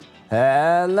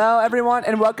Hello, everyone,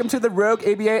 and welcome to the Rogue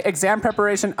ABA Exam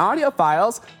Preparation Audio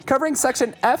Files, covering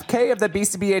Section FK of the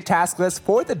BCBA Task List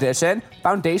 4th Edition,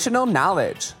 Foundational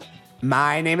Knowledge.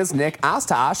 My name is Nick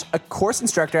Ostosh, a course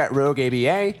instructor at Rogue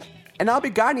ABA, and I'll be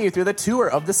guiding you through the tour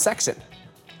of this section.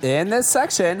 In this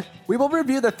section, we will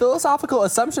review the philosophical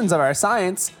assumptions of our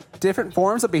science, different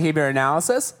forms of behavior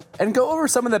analysis, and go over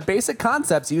some of the basic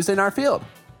concepts used in our field.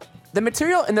 The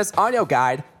material in this audio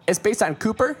guide is based on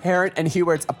Cooper, Heron, and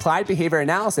Heward's Applied Behavior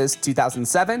Analysis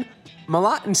 2007,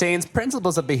 Malott and Shane's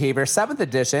Principles of Behavior 7th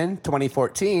Edition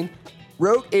 2014,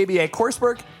 Rogue ABA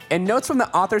coursework, and notes from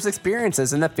the author's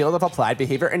experiences in the field of applied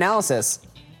behavior analysis.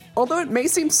 Although it may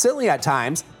seem silly at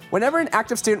times, whenever an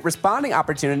active student responding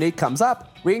opportunity comes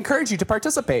up, we encourage you to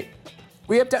participate.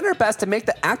 We have done our best to make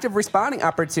the active responding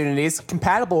opportunities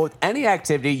compatible with any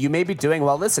activity you may be doing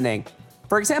while listening.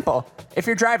 For example, if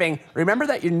you're driving, remember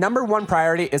that your number one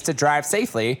priority is to drive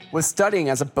safely, with studying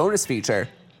as a bonus feature.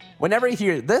 Whenever you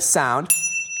hear this sound,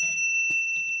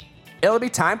 it'll be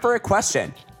time for a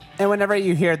question. And whenever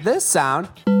you hear this sound,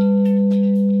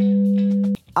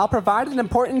 I'll provide an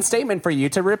important statement for you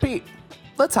to repeat.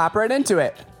 Let's hop right into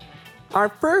it. Our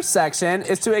first section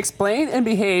is to explain and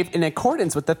behave in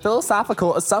accordance with the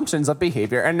philosophical assumptions of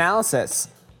behavior analysis.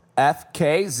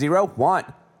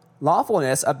 FK01.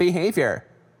 Lawfulness of behavior.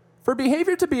 For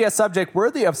behavior to be a subject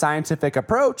worthy of scientific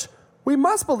approach, we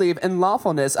must believe in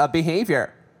lawfulness of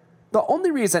behavior. The only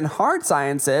reason hard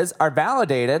sciences are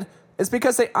validated is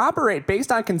because they operate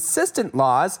based on consistent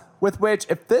laws with which,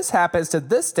 if this happens to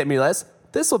this stimulus,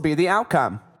 this will be the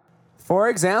outcome. For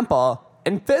example,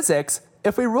 in physics,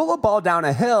 if we roll a ball down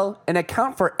a hill and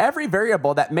account for every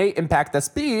variable that may impact the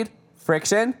speed,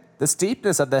 friction, the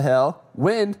steepness of the hill,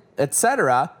 wind,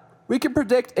 etc., we can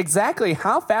predict exactly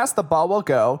how fast the ball will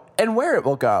go and where it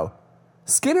will go.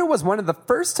 Skinner was one of the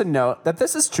first to note that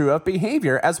this is true of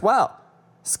behavior as well.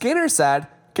 Skinner said,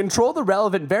 "Control the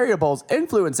relevant variables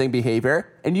influencing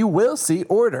behavior, and you will see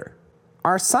order."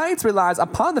 Our science relies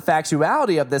upon the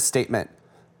factuality of this statement.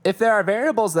 If there are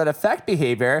variables that affect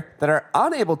behavior that are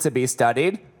unable to be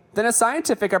studied, then a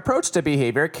scientific approach to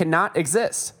behavior cannot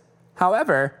exist.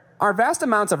 However, our vast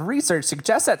amounts of research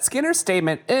suggest that Skinner's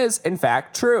statement is, in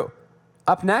fact, true.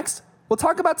 Up next, we'll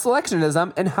talk about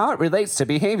selectionism and how it relates to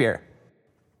behavior.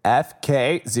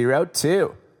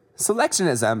 FK02.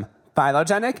 Selectionism,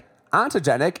 phylogenetic,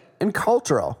 ontogenic, and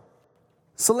cultural.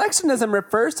 Selectionism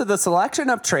refers to the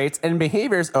selection of traits and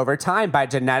behaviors over time by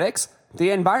genetics, the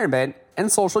environment,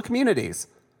 and social communities.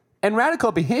 In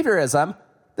radical behaviorism,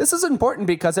 this is important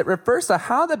because it refers to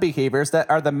how the behaviors that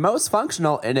are the most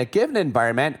functional in a given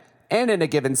environment and in a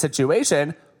given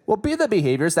situation will be the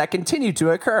behaviors that continue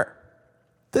to occur.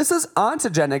 This is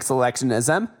ontogenic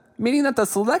selectionism, meaning that the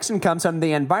selection comes from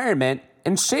the environment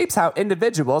and shapes how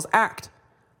individuals act.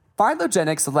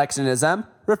 Phylogenetic selectionism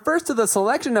refers to the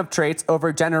selection of traits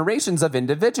over generations of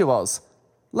individuals.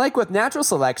 Like with natural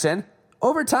selection,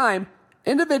 over time,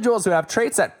 individuals who have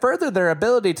traits that further their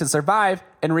ability to survive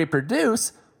and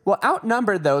reproduce will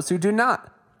outnumber those who do not.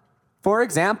 For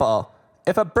example,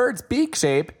 if a bird's beak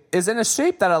shape is in a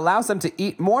shape that allows them to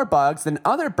eat more bugs than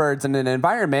other birds in an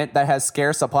environment that has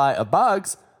scarce supply of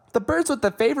bugs, the birds with the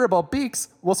favorable beaks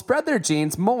will spread their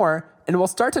genes more and will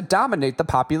start to dominate the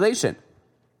population.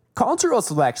 Cultural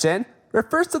selection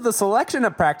refers to the selection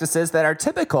of practices that are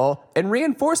typical and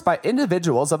reinforced by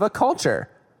individuals of a culture.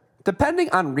 Depending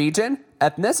on region,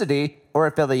 ethnicity, or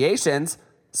affiliations,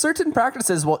 certain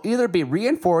practices will either be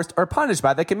reinforced or punished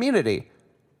by the community.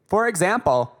 For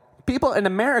example, people in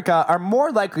America are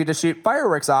more likely to shoot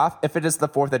fireworks off if it is the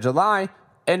 4th of July,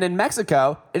 and in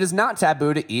Mexico, it is not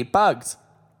taboo to eat bugs.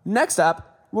 Next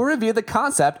up, we'll review the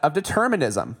concept of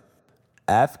determinism.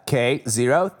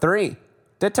 FK03.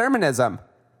 Determinism.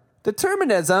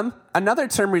 Determinism, another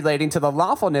term relating to the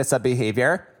lawfulness of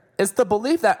behavior, is the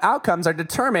belief that outcomes are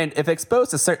determined if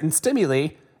exposed to certain stimuli,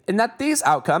 and that these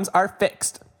outcomes are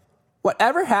fixed.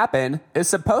 Whatever happened is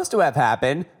supposed to have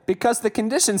happened because the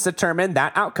conditions determine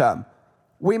that outcome.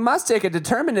 We must take a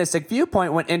deterministic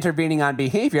viewpoint when intervening on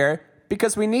behavior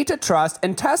because we need to trust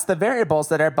and test the variables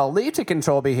that are believed to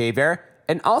control behavior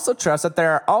and also trust that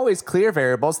there are always clear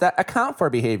variables that account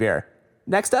for behavior.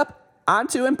 Next up, on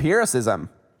to empiricism.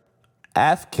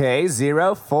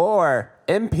 FK04.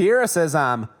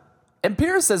 Empiricism.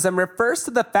 Empiricism refers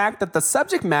to the fact that the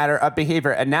subject matter of behavior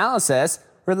analysis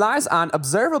relies on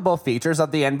observable features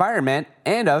of the environment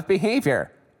and of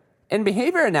behavior. In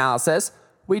behavior analysis,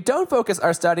 we don't focus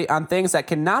our study on things that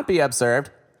cannot be observed,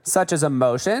 such as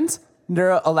emotions,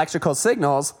 neuroelectrical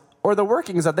signals, or the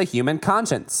workings of the human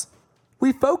conscience.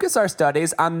 We focus our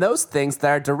studies on those things that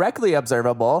are directly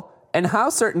observable and how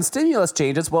certain stimulus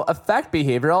changes will affect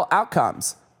behavioral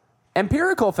outcomes.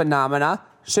 Empirical phenomena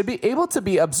should be able to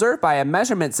be observed by a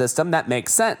measurement system that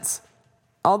makes sense.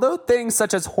 Although things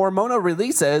such as hormonal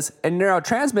releases and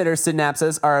neurotransmitter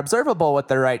synapses are observable with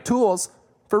the right tools,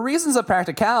 for reasons of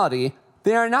practicality,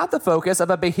 they are not the focus of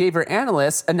a behavior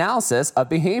analyst's analysis of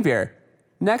behavior.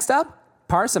 Next up,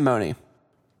 parsimony.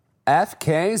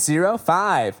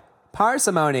 FK05.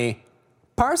 Parsimony.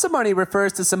 Parsimony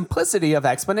refers to simplicity of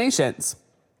explanations.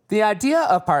 The idea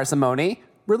of parsimony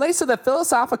relates to the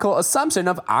philosophical assumption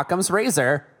of Occam's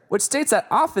razor, which states that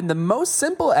often the most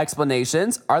simple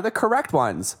explanations are the correct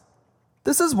ones.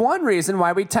 This is one reason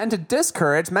why we tend to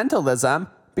discourage mentalism,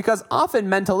 because often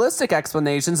mentalistic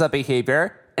explanations of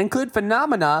behavior include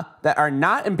phenomena that are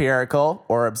not empirical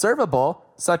or observable,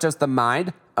 such as the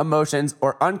mind, emotions,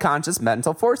 or unconscious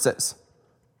mental forces.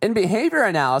 In behavior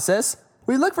analysis,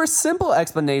 we look for simple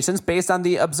explanations based on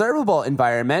the observable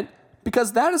environment,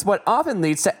 because that is what often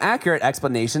leads to accurate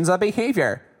explanations of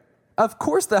behavior. Of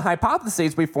course, the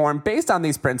hypotheses we form based on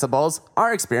these principles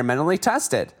are experimentally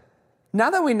tested. Now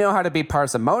that we know how to be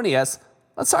parsimonious,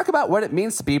 let's talk about what it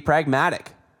means to be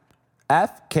pragmatic.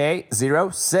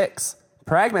 FK06.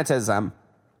 Pragmatism.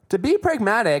 To be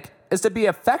pragmatic is to be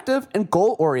effective and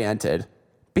goal-oriented.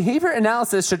 Behavior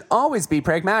analysis should always be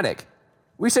pragmatic.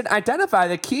 We should identify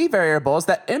the key variables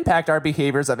that impact our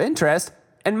behaviors of interest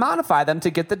and modify them to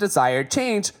get the desired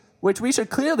change, which we should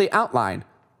clearly outline.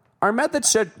 Our methods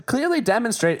should clearly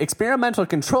demonstrate experimental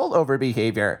control over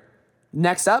behavior.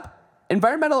 Next up,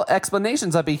 environmental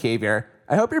explanations of behavior.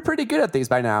 I hope you're pretty good at these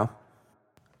by now.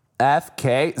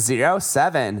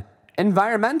 FK07.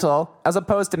 Environmental as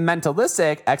opposed to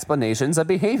mentalistic explanations of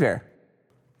behavior.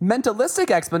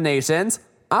 Mentalistic explanations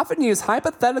often use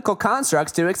hypothetical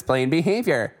constructs to explain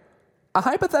behavior. A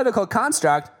hypothetical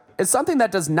construct is something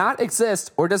that does not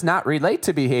exist or does not relate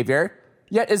to behavior,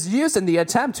 yet is used in the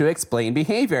attempt to explain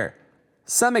behavior.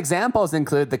 Some examples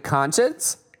include the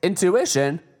conscience,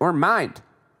 intuition, or mind.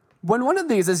 When one of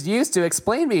these is used to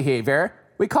explain behavior,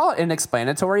 we call it an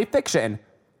explanatory fiction.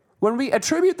 When we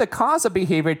attribute the cause of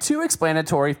behavior to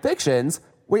explanatory fictions,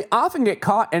 we often get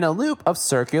caught in a loop of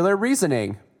circular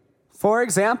reasoning. For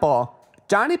example,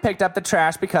 Johnny picked up the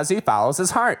trash because he follows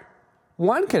his heart.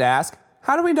 One could ask,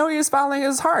 how do we know he is following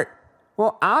his heart?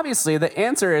 Well, obviously the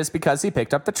answer is because he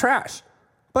picked up the trash.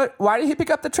 But why did he pick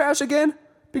up the trash again?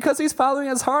 Because he's following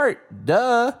his heart.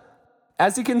 Duh.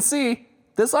 As you can see,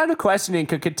 this line of questioning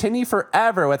could continue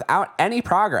forever without any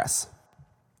progress.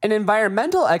 An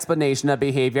environmental explanation of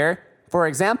behavior, for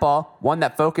example, one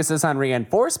that focuses on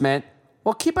reinforcement,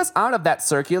 will keep us out of that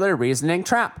circular reasoning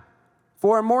trap.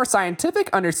 For a more scientific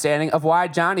understanding of why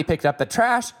Johnny picked up the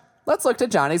trash, let's look to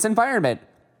Johnny's environment.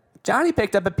 Johnny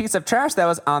picked up a piece of trash that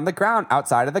was on the ground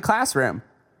outside of the classroom.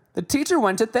 The teacher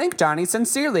went to thank Johnny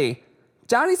sincerely.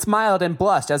 Johnny smiled and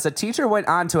blushed as the teacher went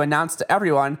on to announce to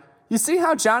everyone, "You see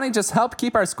how Johnny just helped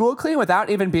keep our school clean without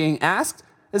even being asked?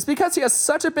 It's because he has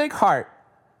such a big heart."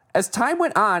 As time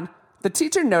went on, the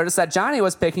teacher noticed that Johnny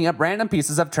was picking up random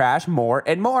pieces of trash more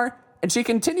and more, and she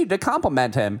continued to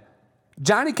compliment him.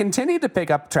 Johnny continued to pick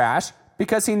up trash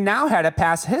because he now had a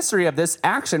past history of this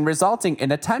action resulting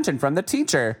in attention from the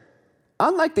teacher.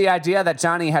 Unlike the idea that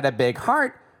Johnny had a big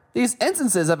heart, these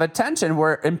instances of attention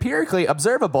were empirically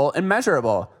observable and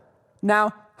measurable.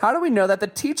 Now, how do we know that the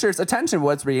teacher's attention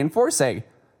was reinforcing?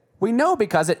 We know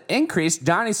because it increased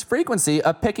Johnny's frequency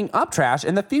of picking up trash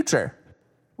in the future.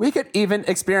 We could even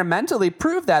experimentally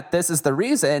prove that this is the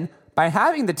reason by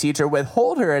having the teacher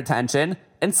withhold her attention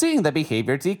and seeing the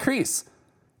behavior decrease.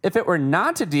 If it were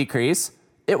not to decrease,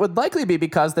 it would likely be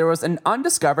because there was an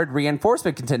undiscovered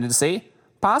reinforcement contingency,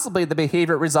 possibly the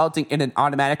behavior resulting in an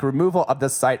automatic removal of the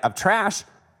site of trash.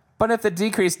 But if the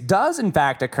decrease does in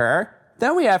fact occur,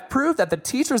 then we have proof that the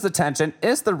teacher's attention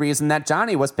is the reason that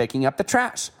Johnny was picking up the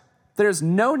trash. There's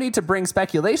no need to bring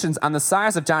speculations on the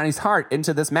size of Johnny's heart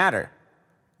into this matter.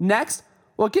 Next,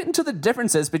 we'll get into the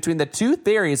differences between the two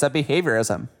theories of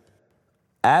behaviorism.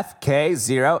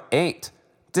 FK08.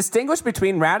 Distinguish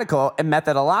between radical and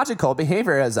methodological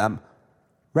behaviorism.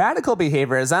 Radical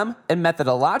behaviorism and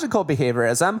methodological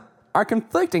behaviorism are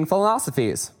conflicting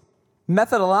philosophies.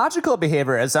 Methodological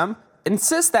behaviorism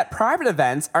insists that private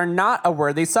events are not a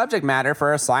worthy subject matter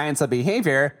for a science of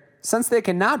behavior since they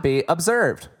cannot be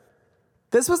observed.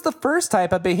 This was the first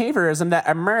type of behaviorism that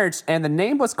emerged, and the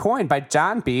name was coined by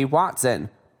John B. Watson.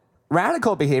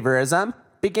 Radical behaviorism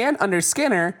began under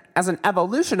Skinner as an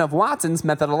evolution of Watson's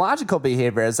methodological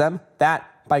behaviorism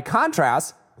that, by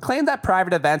contrast, claimed that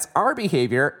private events are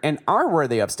behavior and are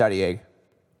worthy of studying.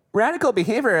 Radical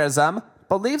behaviorism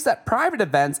believes that private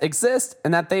events exist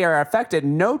and that they are affected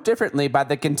no differently by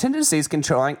the contingencies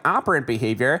controlling operant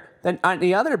behavior than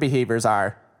any other behaviors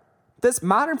are. This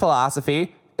modern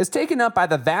philosophy is taken up by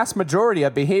the vast majority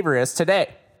of behaviorists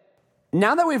today.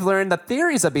 Now that we've learned the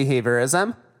theories of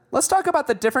behaviorism, let's talk about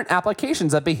the different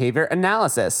applications of behavior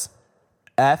analysis.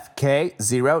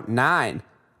 FK09.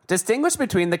 Distinguish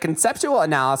between the conceptual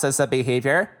analysis of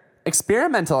behavior,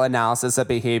 experimental analysis of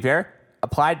behavior,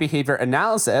 applied behavior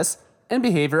analysis, and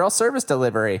behavioral service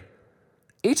delivery.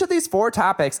 Each of these 4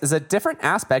 topics is a different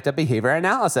aspect of behavior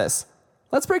analysis.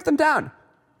 Let's break them down.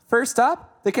 First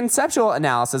up, the conceptual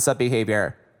analysis of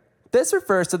behavior. This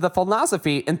refers to the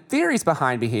philosophy and theories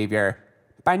behind behavior.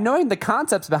 By knowing the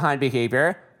concepts behind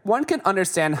behavior, one can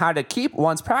understand how to keep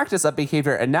one's practice of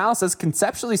behavior analysis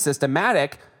conceptually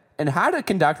systematic and how to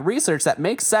conduct research that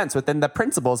makes sense within the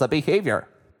principles of behavior.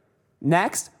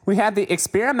 Next, we have the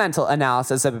experimental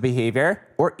analysis of behavior,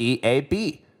 or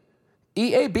EAB.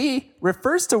 EAB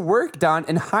refers to work done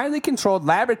in highly controlled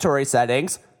laboratory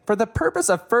settings for the purpose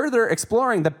of further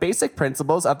exploring the basic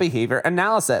principles of behavior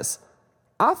analysis.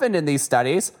 Often in these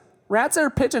studies, rats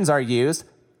or pigeons are used,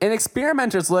 and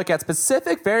experimenters look at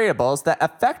specific variables that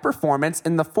affect performance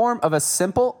in the form of a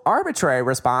simple, arbitrary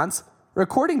response,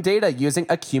 recording data using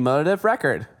a cumulative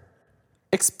record.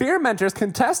 Experimenters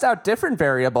can test out different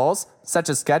variables, such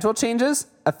as schedule changes,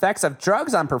 effects of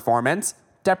drugs on performance,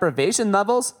 deprivation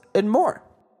levels, and more.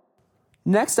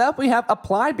 Next up, we have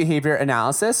applied behavior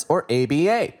analysis, or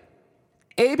ABA.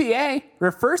 ABA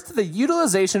refers to the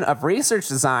utilization of research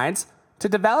designs to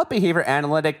develop behavior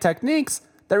analytic techniques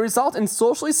that result in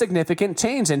socially significant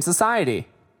change in society.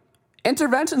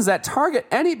 Interventions that target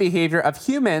any behavior of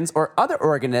humans or other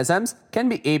organisms can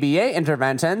be ABA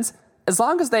interventions as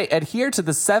long as they adhere to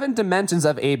the 7 dimensions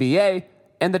of ABA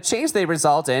and the change they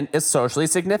result in is socially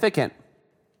significant.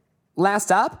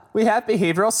 Last up, we have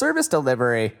behavioral service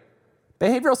delivery.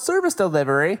 Behavioral service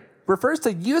delivery refers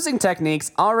to using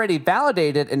techniques already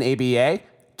validated in ABA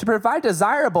to provide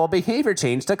desirable behavior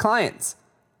change to clients.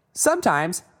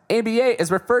 Sometimes, ABA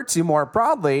is referred to more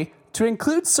broadly to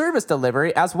include service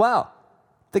delivery as well.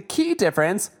 The key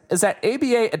difference is that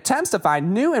ABA attempts to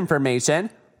find new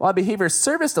information, while behavior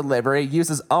service delivery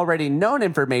uses already known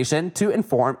information to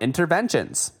inform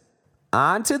interventions.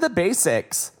 On to the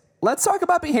basics. Let's talk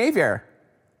about behavior.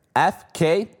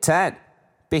 FK10.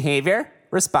 Behavior,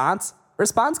 response,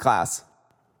 response class.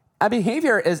 A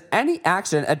behavior is any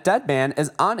action a dead man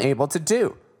is unable to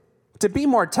do. To be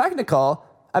more technical,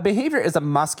 a behavior is a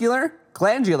muscular,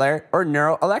 glandular, or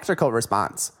neuroelectrical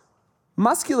response.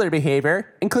 Muscular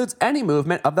behavior includes any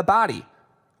movement of the body.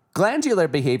 Glandular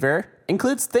behavior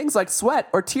includes things like sweat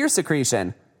or tear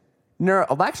secretion.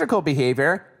 Neuroelectrical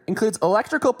behavior includes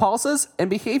electrical pulses and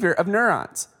behavior of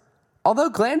neurons. Although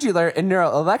glandular and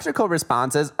neuroelectrical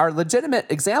responses are legitimate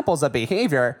examples of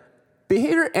behavior,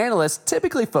 behavior analysts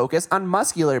typically focus on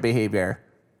muscular behavior.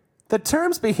 The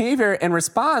terms behavior and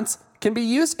response can be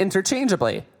used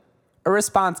interchangeably. A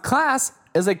response class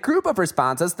is a group of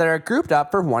responses that are grouped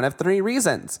up for one of 3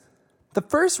 reasons. The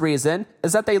first reason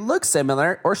is that they look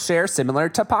similar or share similar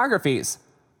topographies.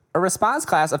 A response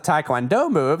class of Taekwondo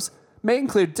moves may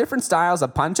include different styles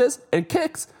of punches and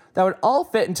kicks that would all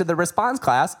fit into the response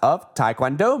class of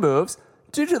Taekwondo moves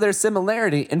due to their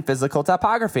similarity in physical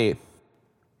topography.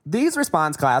 These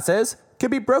response classes can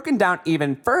be broken down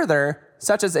even further,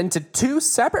 such as into 2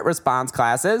 separate response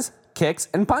classes, kicks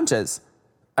and punches.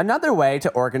 Another way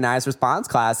to organize response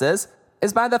classes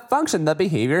is by the function the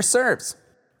behavior serves.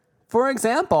 For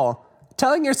example,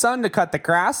 telling your son to cut the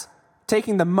grass,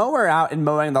 taking the mower out and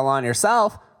mowing the lawn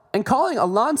yourself, and calling a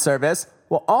lawn service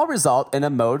will all result in a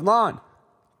mowed lawn.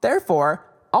 Therefore,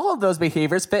 all of those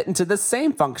behaviors fit into the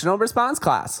same functional response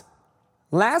class.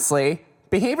 Lastly,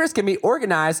 behaviors can be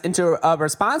organized into a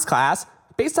response class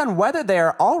based on whether they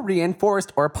are all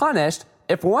reinforced or punished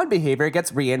if one behavior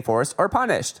gets reinforced or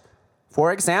punished.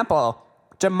 For example,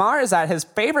 Jamar is at his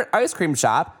favorite ice cream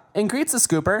shop and greets the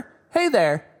scooper, "Hey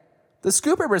there." The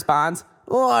scooper responds,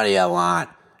 "What do you want?"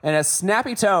 in a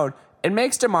snappy tone and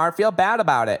makes Jamar feel bad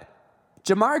about it.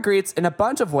 Jamar greets in a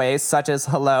bunch of ways such as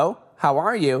hello, how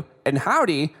are you, and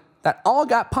howdy that all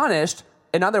got punished,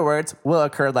 in other words, will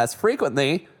occur less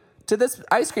frequently, to this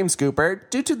ice cream scooper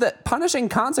due to the punishing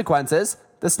consequences,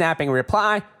 the snapping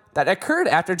reply, that occurred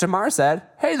after Jamar said,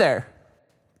 "Hey there."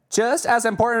 Just as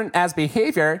important as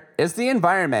behavior is the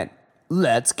environment.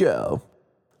 Let's go.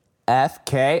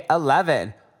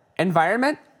 FK11.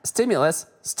 Environment, stimulus,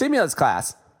 stimulus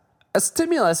class. A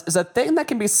stimulus is a thing that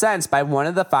can be sensed by one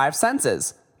of the 5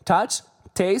 senses: touch,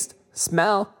 taste,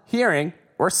 smell, hearing,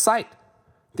 or sight.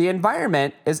 The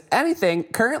environment is anything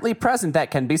currently present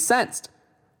that can be sensed.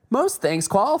 Most things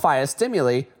qualify as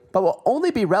stimuli, but will only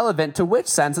be relevant to which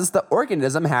senses the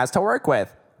organism has to work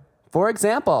with. For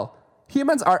example,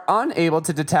 humans are unable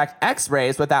to detect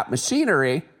X-rays without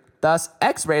machinery, thus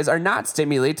X-rays are not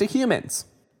stimuli to humans.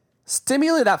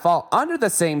 Stimuli that fall under the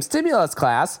same stimulus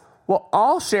class will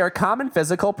all share common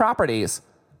physical properties.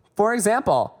 For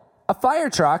example, a fire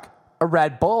truck, a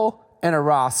Red Bull, and a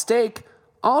raw steak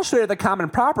all share the common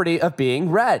property of being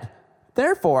red.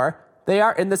 Therefore, they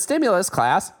are in the stimulus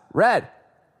class red.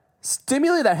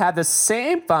 Stimuli that have the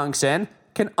same function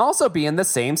can also be in the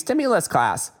same stimulus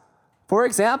class. For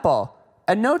example,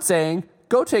 a note saying,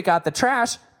 "Go take out the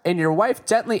trash," and your wife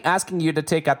gently asking you to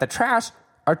take out the trash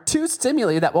are two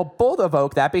stimuli that will both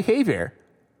evoke that behavior.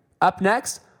 Up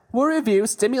next, we'll review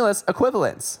stimulus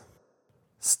equivalence.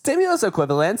 Stimulus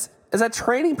equivalence is a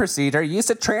training procedure used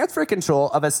to transfer control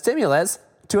of a stimulus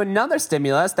to another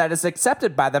stimulus that is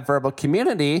accepted by the verbal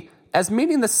community as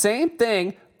meaning the same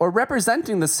thing or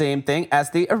representing the same thing as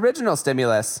the original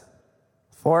stimulus.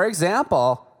 For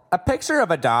example, a picture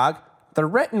of a dog, the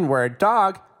written word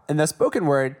dog, and the spoken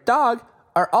word dog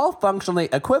are all functionally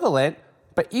equivalent,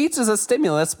 but each is a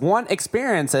stimulus one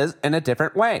experiences in a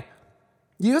different way.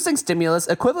 Using stimulus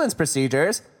equivalence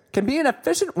procedures can be an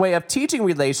efficient way of teaching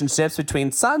relationships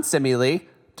between some stimuli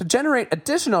to generate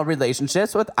additional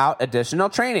relationships without additional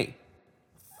training.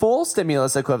 Full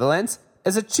stimulus equivalence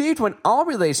is achieved when all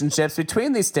relationships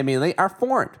between these stimuli are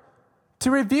formed.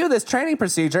 To review this training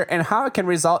procedure and how it can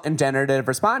result in generative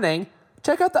responding,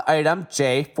 check out the item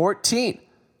J14.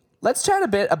 Let's chat a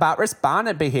bit about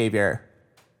respondent behavior.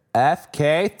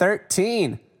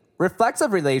 FK13,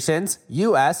 reflexive relations,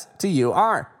 US to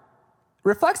UR.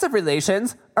 Reflexive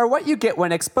relations are what you get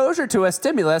when exposure to a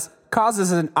stimulus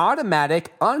causes an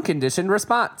automatic, unconditioned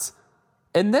response.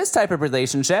 In this type of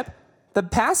relationship, the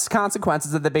past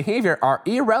consequences of the behavior are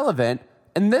irrelevant,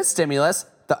 and this stimulus,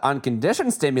 the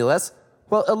unconditioned stimulus,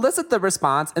 will elicit the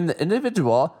response in the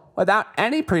individual without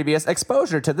any previous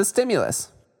exposure to the stimulus.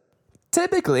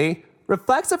 Typically,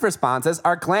 reflexive responses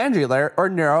are glandular or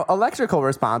neuroelectrical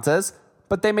responses,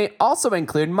 but they may also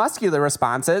include muscular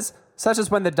responses, such as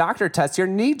when the doctor tests your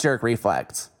knee-jerk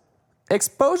reflex.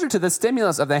 Exposure to the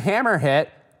stimulus of the hammer hit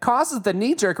causes the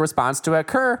knee-jerk response to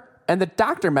occur, and the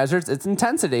doctor measures its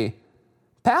intensity.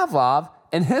 Pavlov,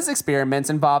 in his experiments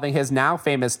involving his now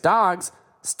famous dogs,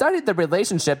 studied the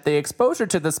relationship the exposure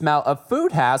to the smell of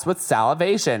food has with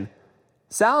salivation.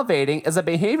 Salivating is a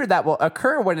behavior that will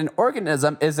occur when an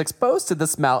organism is exposed to the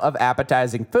smell of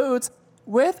appetizing foods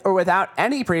with or without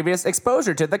any previous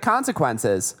exposure to the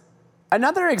consequences.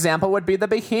 Another example would be the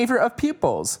behavior of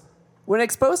pupils. When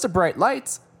exposed to bright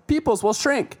lights, pupils will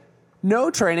shrink. No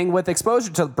training with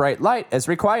exposure to bright light is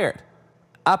required.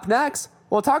 Up next,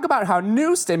 we'll talk about how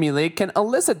new stimuli can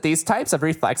elicit these types of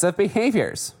reflexive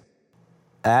behaviors.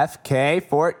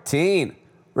 FK14,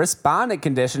 respondent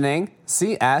conditioning,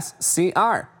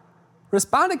 CSCR.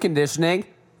 Respondent conditioning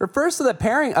refers to the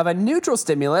pairing of a neutral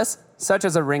stimulus, such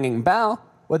as a ringing bell,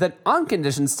 with an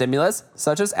unconditioned stimulus,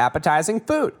 such as appetizing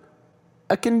food.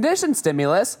 A conditioned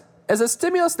stimulus is a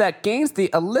stimulus that gains the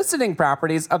eliciting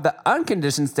properties of the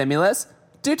unconditioned stimulus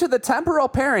due to the temporal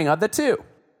pairing of the two.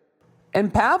 In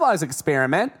Pavlov's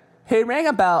experiment, he rang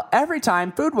a bell every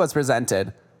time food was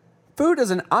presented. Food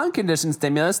is an unconditioned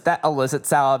stimulus that elicits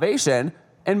salivation,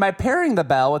 and by pairing the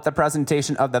bell with the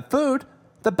presentation of the food,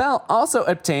 the bell also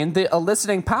obtained the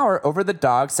eliciting power over the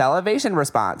dog's salivation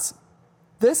response.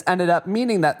 This ended up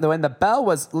meaning that when the bell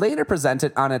was later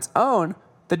presented on its own,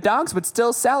 the dogs would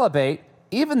still salivate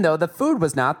even though the food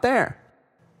was not there.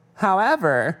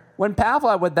 However, when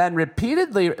Pavlov would then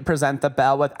repeatedly present the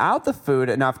bell without the food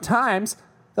enough times,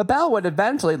 the bell would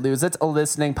eventually lose its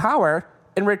eliciting power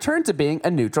and return to being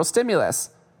a neutral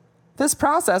stimulus. This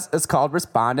process is called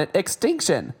respondent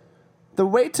extinction. The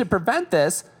way to prevent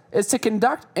this is to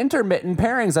conduct intermittent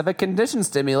pairings of a conditioned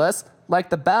stimulus, like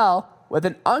the bell, with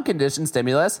an unconditioned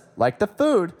stimulus, like the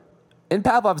food. In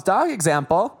Pavlov's dog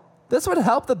example, this would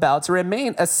help the bell to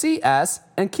remain a CS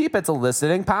and keep its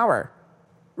eliciting power.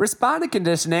 Respondent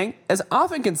conditioning is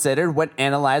often considered when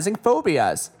analyzing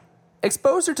phobias.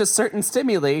 Exposure to certain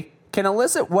stimuli can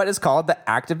elicit what is called the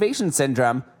activation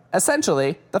syndrome,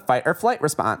 essentially the fight or flight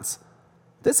response.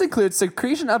 This includes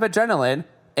secretion of adrenaline,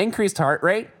 increased heart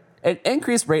rate, and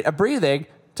increased rate of breathing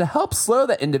to help slow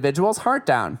the individual's heart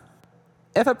down.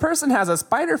 If a person has a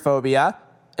spider phobia,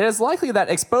 it is likely that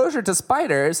exposure to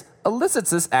spiders elicits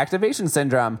this activation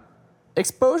syndrome.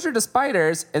 Exposure to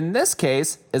spiders, in this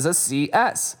case, is a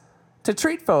CS. To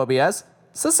treat phobias,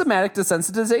 systematic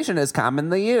desensitization is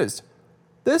commonly used.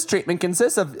 This treatment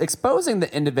consists of exposing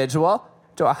the individual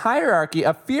to a hierarchy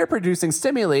of fear-producing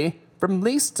stimuli from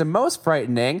least to most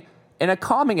frightening in a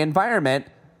calming environment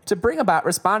to bring about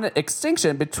respondent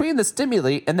extinction between the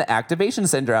stimuli and the activation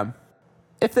syndrome.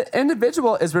 If the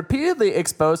individual is repeatedly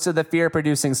exposed to the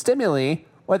fear-producing stimuli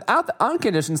without the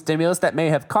unconditioned stimulus that may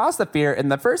have caused the fear in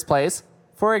the first place,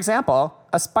 for example,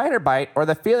 a spider bite or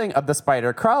the feeling of the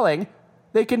spider crawling,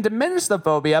 they can diminish the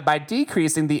phobia by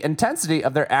decreasing the intensity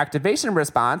of their activation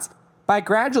response by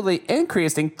gradually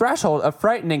increasing threshold of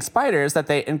frightening spiders that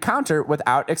they encounter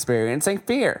without experiencing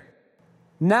fear.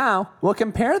 Now, we'll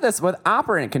compare this with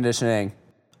operant conditioning.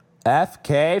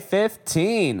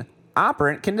 FK15,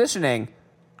 operant conditioning.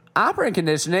 Operant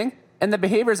conditioning and the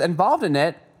behaviors involved in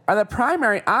it are the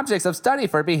primary objects of study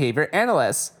for behavior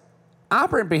analysts.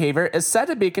 Operant behavior is said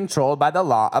to be controlled by the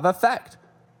law of effect.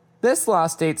 This law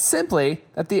states simply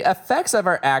that the effects of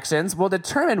our actions will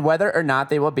determine whether or not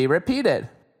they will be repeated.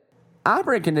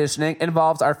 Operant conditioning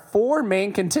involves our four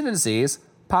main contingencies: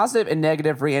 positive and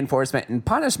negative reinforcement and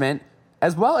punishment,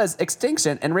 as well as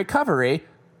extinction and recovery,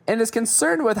 and is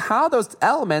concerned with how those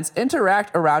elements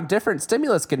interact around different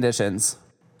stimulus conditions.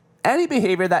 Any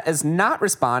behavior that is not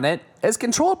respondent is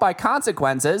controlled by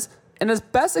consequences and is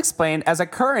best explained as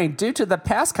occurring due to the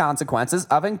past consequences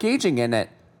of engaging in it.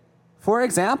 For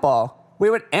example, we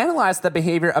would analyze the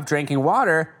behavior of drinking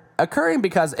water occurring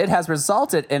because it has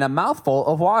resulted in a mouthful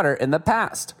of water in the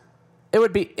past. It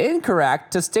would be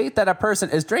incorrect to state that a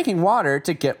person is drinking water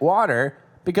to get water,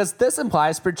 because this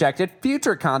implies projected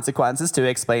future consequences to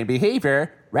explain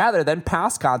behavior rather than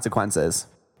past consequences.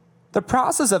 The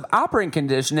process of operant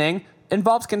conditioning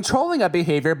involves controlling a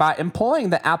behavior by employing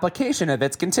the application of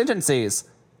its contingencies.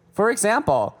 For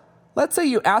example, let's say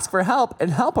you ask for help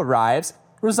and help arrives,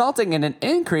 resulting in an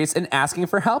increase in asking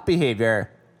for help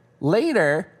behavior.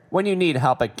 Later, when you need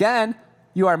help again,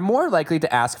 you are more likely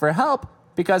to ask for help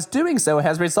because doing so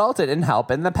has resulted in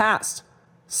help in the past.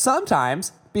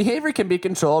 Sometimes, behavior can be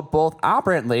controlled both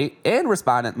operantly and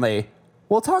respondently.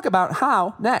 We'll talk about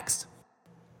how next.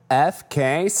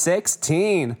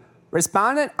 FK16,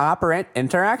 respondent-operant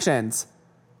interactions.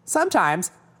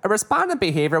 Sometimes, a respondent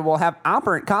behavior will have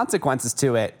operant consequences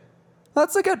to it.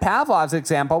 Let's look at Pavlov's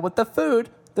example with the food,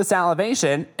 the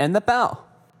salivation, and the bell.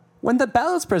 When the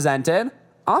bell is presented,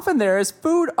 often there is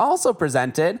food also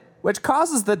presented, which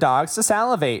causes the dogs to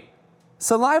salivate.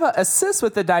 Saliva assists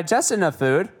with the digestion of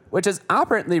food, which is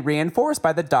operantly reinforced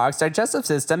by the dog's digestive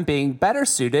system being better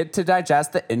suited to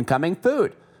digest the incoming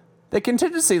food. The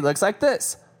contingency looks like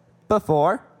this: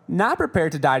 before, not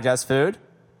prepared to digest food;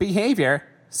 behavior,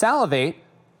 salivate;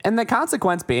 and the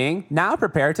consequence being now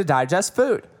prepared to digest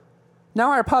food.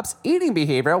 Now our pup's eating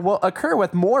behavior will occur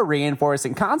with more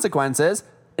reinforcing consequences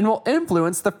and will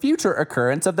influence the future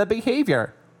occurrence of the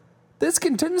behavior. This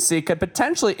contingency could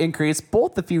potentially increase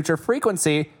both the future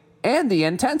frequency and the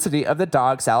intensity of the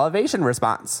dog's salivation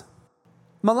response.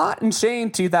 Malott and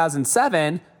Shane,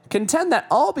 2007, contend that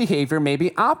all behavior may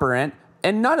be operant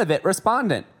and none of it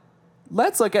respondent.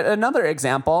 Let's look at another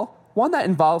example, one that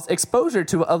involves exposure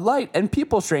to a light and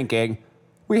pupil shrinking.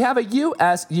 We have a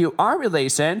US-UR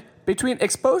relation between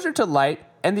exposure to light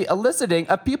and the eliciting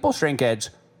of pupil shrinkage.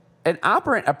 An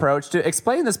operant approach to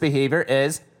explain this behavior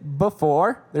is: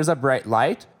 before, there's a bright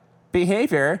light;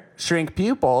 behavior, shrink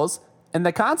pupils; and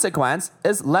the consequence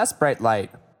is less bright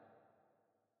light.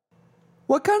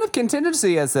 What kind of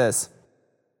contingency is this?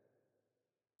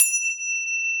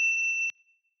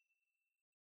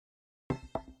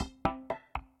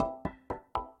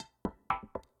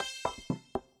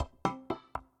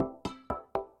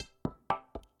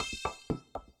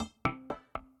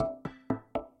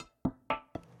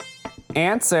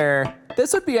 Answer: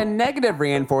 this would be a negative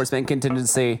reinforcement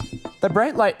contingency. The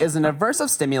bright light is an aversive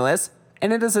stimulus,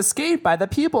 and it is escaped by the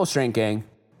pupil shrinking.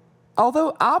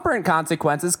 Although operant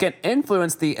consequences can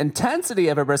influence the intensity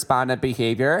of a respondent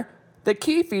behavior, the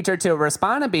key feature to a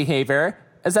respondent behavior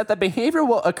is that the behavior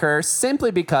will occur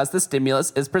simply because the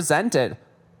stimulus is presented.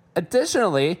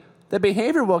 Additionally, the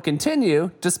behavior will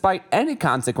continue despite any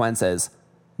consequences.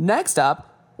 Next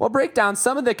up, we'll break down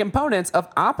some of the components of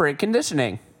operant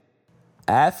conditioning.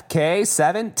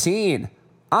 FK17,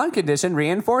 unconditioned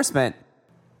reinforcement.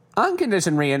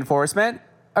 Unconditioned reinforcement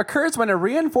occurs when a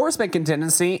reinforcement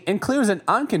contingency includes an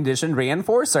unconditioned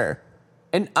reinforcer.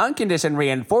 An unconditioned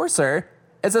reinforcer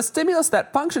is a stimulus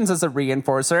that functions as a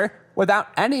reinforcer without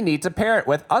any need to pair it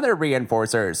with other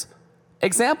reinforcers.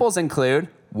 Examples include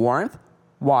warmth,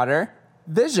 water,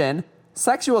 vision,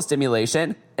 sexual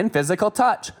stimulation, and physical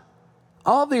touch.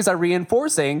 All of these are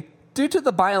reinforcing due to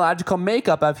the biological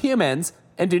makeup of humans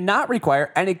and do not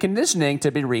require any conditioning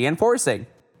to be reinforcing.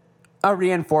 A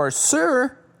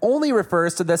reinforcer only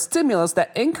refers to the stimulus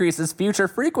that increases future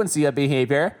frequency of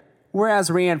behavior,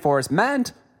 whereas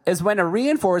reinforcement is when a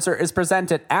reinforcer is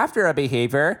presented after a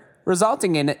behavior,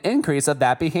 resulting in an increase of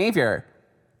that behavior.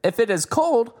 If it is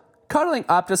cold, cuddling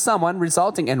up to someone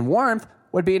resulting in warmth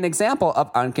would be an example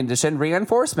of unconditioned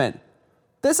reinforcement.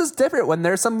 This is different when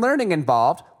there's some learning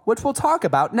involved, which we'll talk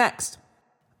about next.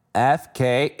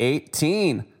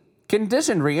 FK18.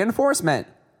 Conditioned reinforcement.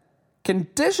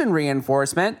 Conditioned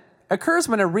reinforcement occurs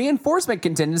when a reinforcement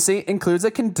contingency includes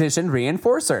a conditioned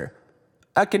reinforcer.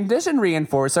 A conditioned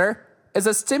reinforcer is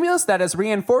a stimulus that is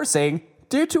reinforcing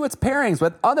due to its pairings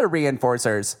with other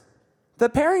reinforcers. The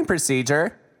pairing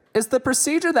procedure is the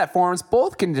procedure that forms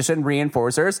both conditioned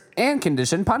reinforcers and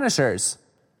conditioned punishers.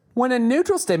 When a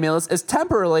neutral stimulus is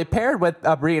temporarily paired with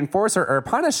a reinforcer or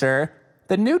punisher,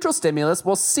 the neutral stimulus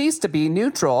will cease to be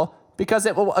neutral because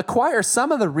it will acquire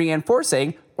some of the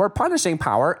reinforcing or punishing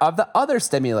power of the other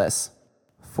stimulus.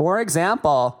 For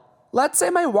example, let's say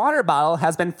my water bottle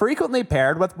has been frequently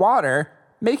paired with water,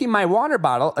 making my water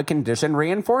bottle a conditioned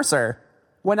reinforcer.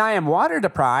 When I am water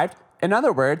deprived, in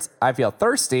other words, I feel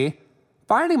thirsty,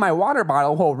 finding my water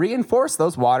bottle will reinforce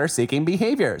those water-seeking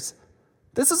behaviors.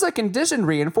 This is a conditioned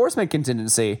reinforcement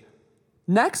contingency.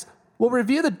 Next, we'll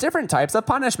review the different types of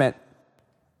punishment.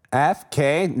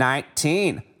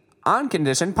 FK19.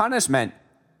 Unconditioned punishment.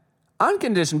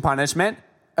 Unconditioned punishment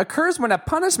occurs when a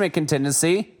punishment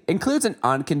contingency includes an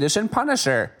unconditioned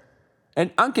punisher.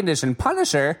 An unconditioned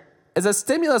punisher is a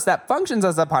stimulus that functions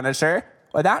as a punisher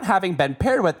without having been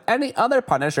paired with any other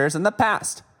punishers in the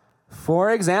past. For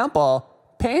example,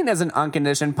 pain is an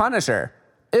unconditioned punisher.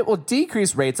 It will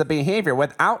decrease rates of behavior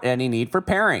without any need for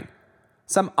pairing.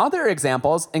 Some other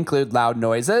examples include loud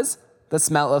noises, the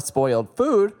smell of spoiled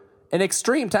food, and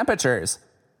extreme temperatures.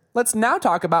 Let's now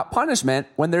talk about punishment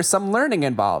when there's some learning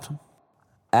involved.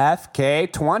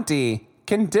 FK20.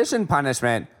 Conditioned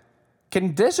punishment.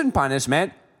 Conditioned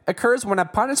punishment occurs when a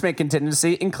punishment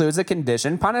contingency includes a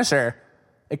conditioned punisher.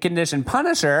 A conditioned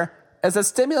punisher is a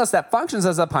stimulus that functions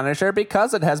as a punisher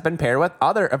because it has been paired with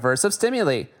other aversive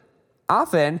stimuli.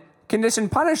 Often,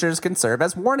 conditioned punishers can serve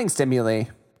as warning stimuli.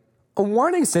 A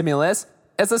warning stimulus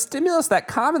is a stimulus that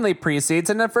commonly precedes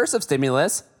an aversive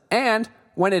stimulus and,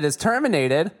 when it is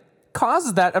terminated,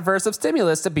 causes that aversive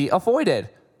stimulus to be avoided.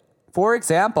 For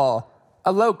example,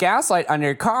 a low gas light on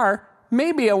your car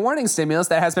may be a warning stimulus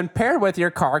that has been paired with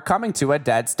your car coming to a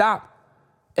dead stop.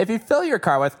 If you fill your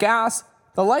car with gas,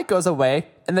 the light goes away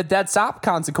and the dead stop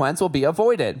consequence will be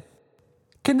avoided.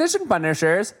 Conditioned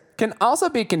punishers can also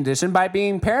be conditioned by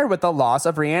being paired with the loss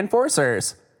of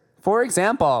reinforcers. For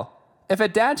example, if a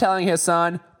dad telling his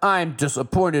son, "I'm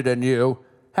disappointed in you,"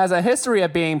 has a history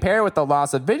of being paired with the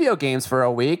loss of video games for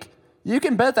a week, you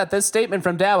can bet that this statement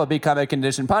from dad will become a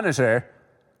conditioned punisher.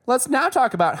 Let's now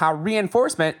talk about how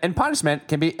reinforcement and punishment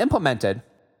can be implemented.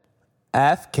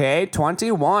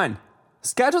 FK21.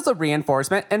 Schedules of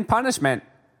reinforcement and punishment.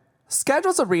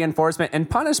 Schedules of reinforcement and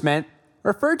punishment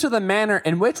refer to the manner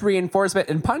in which reinforcement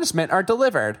and punishment are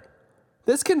delivered.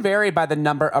 This can vary by the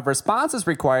number of responses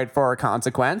required for a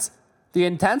consequence, the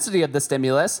intensity of the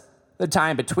stimulus, the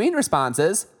time between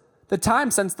responses, the time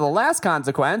since the last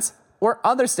consequence, or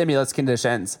other stimulus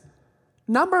conditions.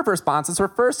 Number of responses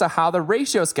refers to how the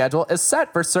ratio schedule is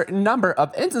set for a certain number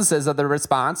of instances of the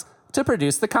response to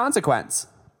produce the consequence.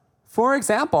 For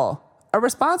example, a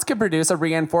response can produce a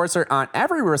reinforcer on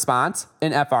every response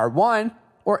in FR1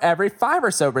 or every 5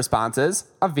 or so responses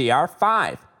of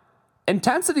VR5.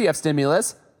 Intensity of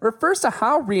stimulus refers to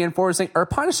how reinforcing or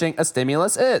punishing a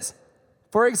stimulus is.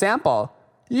 For example,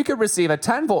 you could receive a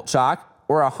 10-volt shock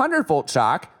or a 100-volt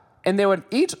shock, and they would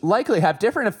each likely have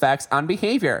different effects on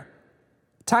behavior.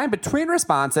 Time between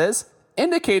responses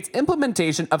indicates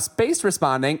implementation of spaced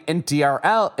responding in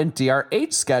DRL and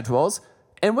DRH schedules,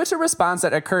 in which a response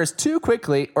that occurs too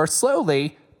quickly or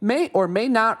slowly may or may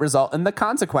not result in the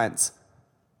consequence.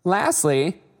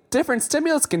 Lastly, different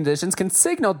stimulus conditions can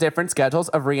signal different schedules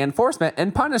of reinforcement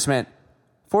and punishment.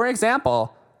 For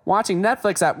example, watching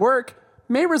Netflix at work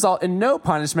may result in no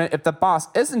punishment if the boss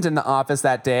isn't in the office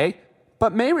that day,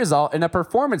 but may result in a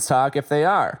performance talk if they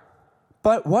are.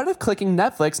 But what if clicking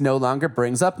Netflix no longer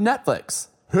brings up Netflix?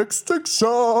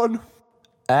 Extinction!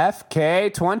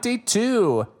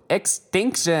 FK22.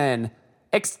 Extinction.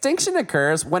 Extinction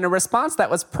occurs when a response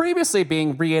that was previously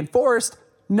being reinforced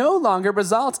no longer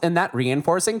results in that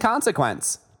reinforcing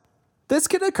consequence. This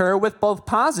can occur with both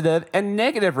positive and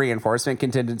negative reinforcement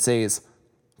contingencies.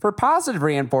 For positive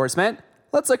reinforcement,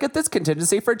 let's look at this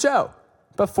contingency for Joe.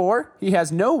 Before, he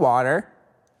has no water.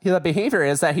 The behavior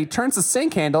is that he turns the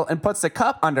sink handle and puts the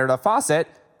cup under the faucet,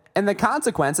 and the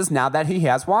consequence is now that he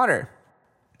has water.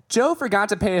 Joe forgot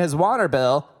to pay his water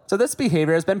bill, so this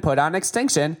behavior has been put on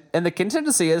extinction, and the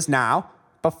contingency is now,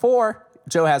 before,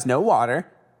 Joe has no water.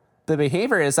 The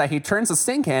behavior is that he turns the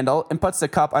sink handle and puts the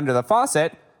cup under the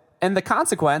faucet, and the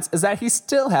consequence is that he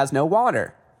still has no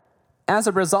water. As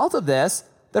a result of this,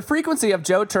 the frequency of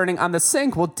Joe turning on the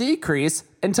sink will decrease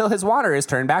until his water is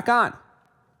turned back on.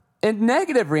 In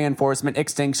negative reinforcement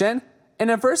extinction, an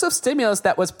aversive stimulus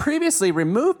that was previously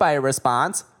removed by a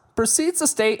response proceeds to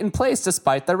stay in place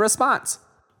despite the response.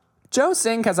 Joe's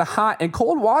sink has a hot and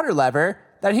cold water lever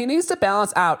that he needs to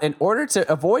balance out in order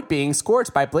to avoid being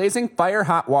scorched by blazing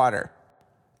fire-hot water.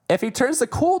 If he turns the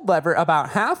cold lever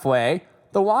about halfway,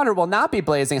 the water will not be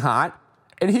blazing hot,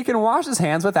 and he can wash his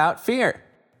hands without fear.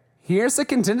 Here's the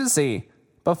contingency.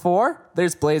 Before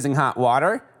there's blazing hot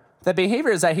water, the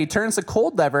behavior is that he turns the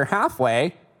cold lever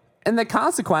halfway, and the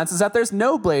consequence is that there's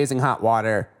no blazing hot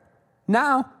water.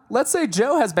 Now, let's say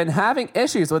Joe has been having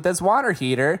issues with his water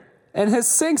heater, and his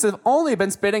sinks have only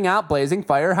been spitting out blazing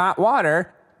fire-hot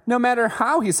water, no matter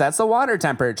how he sets the water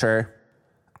temperature.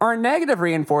 Our negative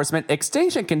reinforcement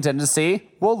extinction contingency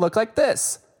will look like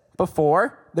this.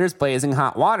 Before there's blazing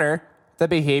hot water, the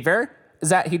behavior is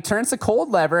that he turns the cold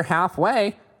lever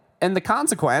halfway, and the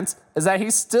consequence is that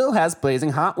he still has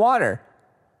blazing hot water.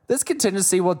 This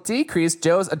contingency will decrease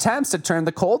Joe's attempts to turn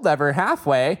the cold lever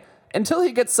halfway until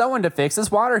he gets someone to fix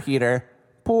his water heater.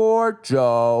 Poor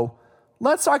Joe.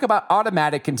 Let's talk about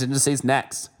automatic contingencies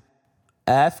next.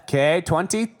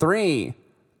 FK23.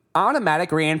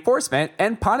 Automatic reinforcement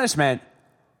and punishment.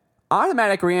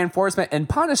 Automatic reinforcement and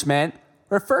punishment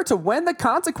refer to when the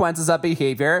consequences of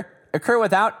behavior occur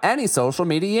without any social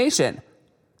mediation.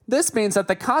 This means that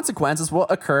the consequences will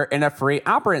occur in a free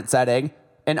operant setting.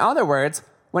 In other words,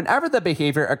 whenever the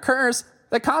behavior occurs,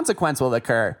 the consequence will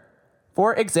occur.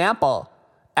 For example,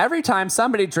 every time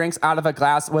somebody drinks out of a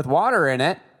glass with water in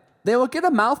it, they will get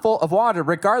a mouthful of water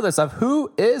regardless of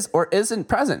who is or isn't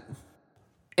present.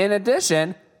 In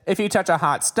addition, if you touch a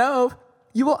hot stove,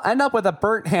 you will end up with a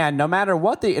burnt hand no matter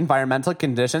what the environmental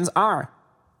conditions are.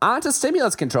 On to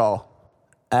stimulus control.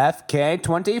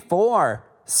 FK24.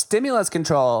 Stimulus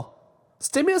control.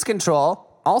 Stimulus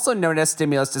control, also known as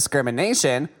stimulus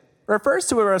discrimination, refers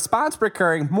to a response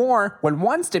recurring more when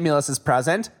one stimulus is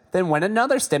present than when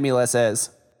another stimulus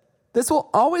is. This will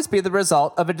always be the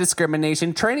result of a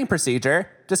discrimination training procedure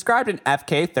described in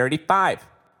FK35.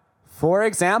 For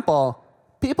example,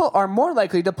 people are more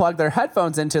likely to plug their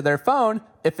headphones into their phone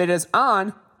if it is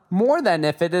on more than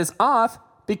if it is off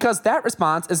because that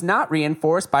response is not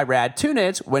reinforced by rad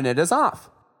tunage when it is off.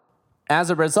 As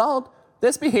a result,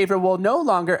 this behavior will no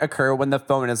longer occur when the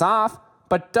phone is off,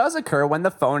 but does occur when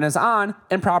the phone is on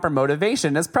and proper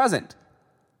motivation is present.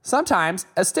 Sometimes,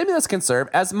 a stimulus can serve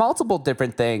as multiple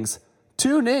different things.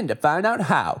 Tune in to find out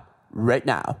how, right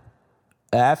now.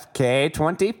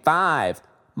 FK25.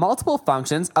 Multiple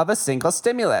functions of a single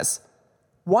stimulus.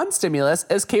 One stimulus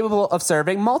is capable of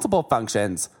serving multiple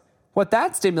functions. What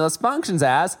that stimulus functions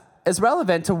as is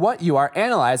relevant to what you are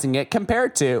analyzing it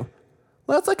compared to.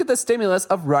 Let's look at the stimulus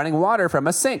of running water from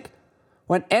a sink.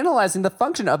 When analyzing the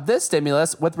function of this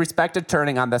stimulus with respect to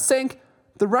turning on the sink,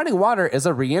 the running water is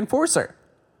a reinforcer.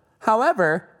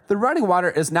 However, the running water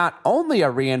is not only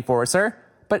a reinforcer,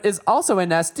 but is also an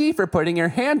SD for putting your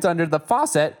hands under the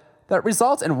faucet that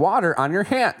results in water on your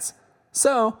hands.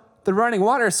 So, the running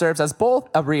water serves as both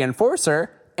a reinforcer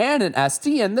and an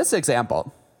SD in this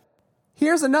example.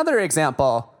 Here's another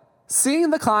example. Seeing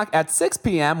the clock at 6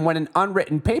 p.m. when an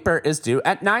unwritten paper is due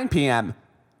at 9 p.m.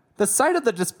 The sight of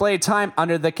the display time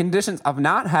under the conditions of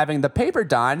not having the paper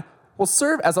done will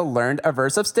serve as a learned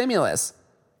aversive stimulus.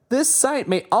 This sight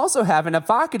may also have an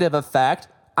evocative effect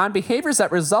on behaviors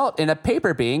that result in a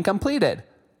paper being completed.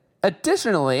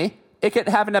 Additionally, it could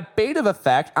have an abative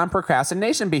effect on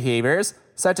procrastination behaviors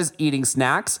such as eating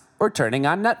snacks or turning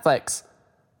on Netflix.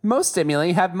 Most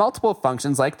stimuli have multiple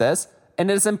functions like this, and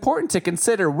it is important to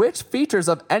consider which features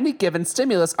of any given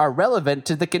stimulus are relevant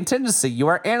to the contingency you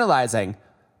are analyzing.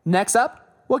 Next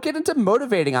up, we'll get into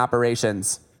motivating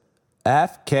operations.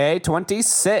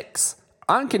 FK26.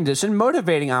 Unconditioned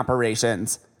motivating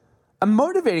operations. A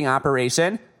motivating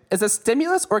operation is a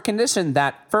stimulus or condition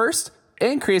that first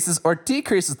increases or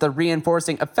decreases the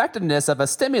reinforcing effectiveness of a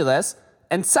stimulus,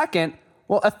 and second,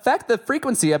 will affect the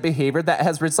frequency of behavior that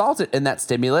has resulted in that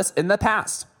stimulus in the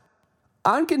past.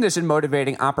 Unconditioned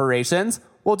motivating operations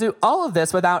will do all of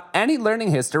this without any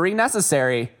learning history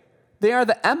necessary. They are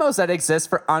the MOs that exist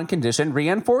for unconditioned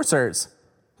reinforcers.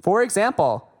 For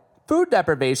example, food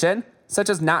deprivation, such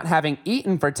as not having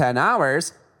eaten for 10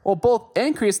 hours, will both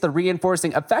increase the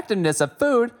reinforcing effectiveness of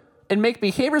food and make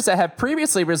behaviors that have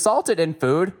previously resulted in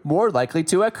food more likely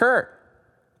to occur.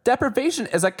 Deprivation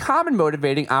is a common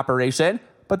motivating operation,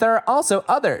 but there are also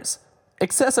others.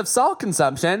 Excessive salt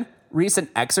consumption, recent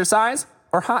exercise,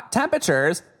 or hot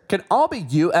temperatures can all be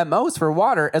UMOs for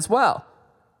water as well.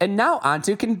 And now on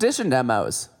to conditioned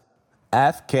MOs.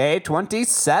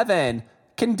 FK27,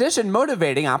 Condition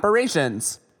Motivating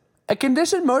Operations. A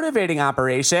condition motivating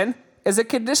operation is a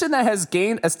condition that has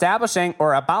gained establishing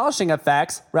or abolishing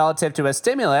effects relative to a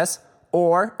stimulus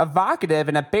or evocative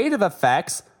and abative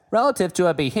effects relative to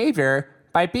a behavior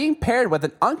by being paired with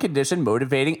an unconditioned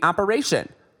motivating operation.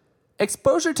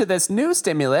 Exposure to this new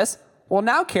stimulus will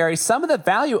now carry some of the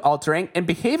value-altering and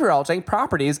behavior-altering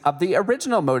properties of the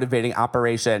original motivating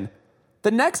operation.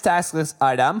 The next task list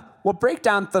item will break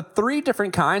down the 3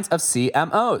 different kinds of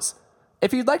CMOs.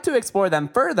 If you'd like to explore them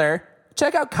further,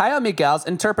 check out Kyle Miguel's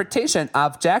interpretation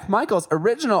of Jack Michael's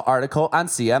original article on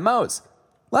CMOs.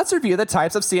 Let's review the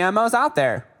types of CMOs out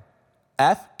there.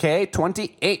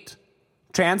 FK28,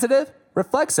 Transitive,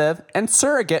 Reflexive, and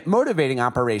Surrogate Motivating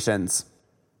Operations.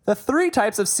 The 3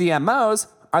 types of CMOs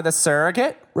are the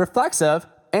surrogate, reflexive,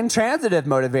 and transitive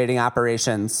motivating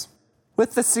operations.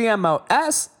 With the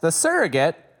CMO-S, the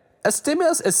surrogate, a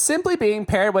stimulus is simply being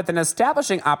paired with an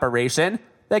establishing operation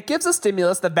that gives a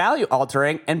stimulus the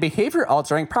value-altering and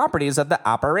behavior-altering properties of the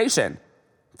operation.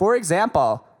 For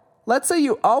example, let's say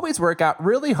you always work out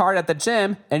really hard at the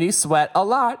gym and you sweat a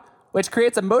lot, which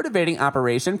creates a motivating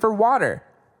operation for water.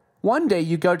 One day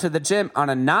you go to the gym on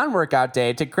a non-workout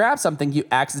day to grab something you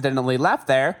accidentally left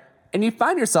there, and you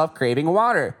find yourself craving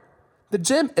water. The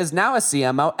gym is now a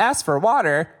CMO-S for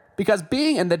water because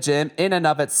being in the gym in and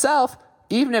of itself,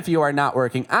 even if you are not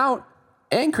working out,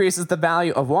 increases the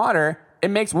value of water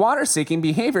and makes water-seeking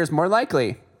behaviors more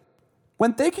likely.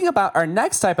 When thinking about our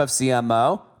next type of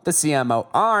CMO, the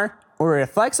CMO-R, or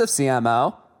reflexive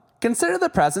CMO, consider the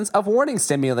presence of warning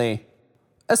stimuli.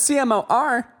 A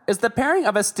CMO-R is the pairing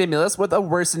of a stimulus with a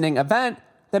worsening event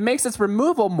that makes its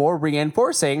removal more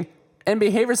reinforcing and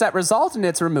behaviors that result in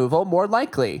its removal more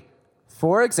likely.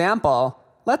 For example,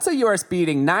 let's say you are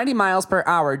speeding 90 miles per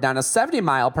hour down a 70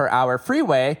 mile per hour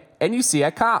freeway and you see a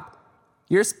cop.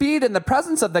 Your speed in the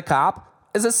presence of the cop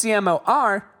is a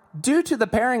CMO-R due to the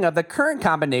pairing of the current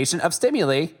combination of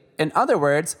stimuli, in other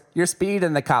words, your speed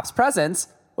in the cop's presence,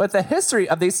 with a history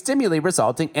of these stimuli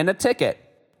resulting in a ticket.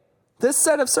 This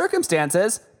set of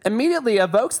circumstances immediately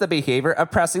evokes the behavior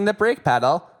of pressing the brake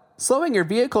pedal, slowing your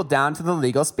vehicle down to the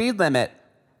legal speed limit.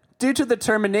 Due to the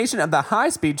termination of the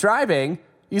high-speed driving,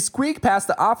 you squeak past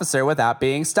the officer without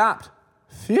being stopped.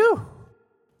 Phew!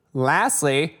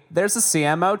 Lastly, there's a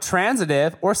CMO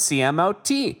transitive or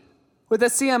CMO-T. With a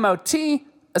CMO-T,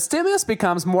 a stimulus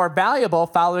becomes more valuable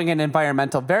following an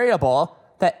environmental variable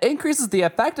that increases the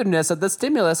effectiveness of the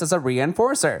stimulus as a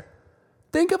reinforcer.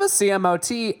 Think of a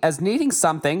CMO-T as needing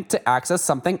something to access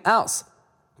something else.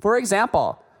 For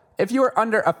example, if you are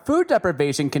under a food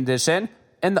deprivation condition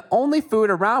and the only food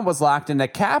around was locked in a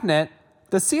cabinet,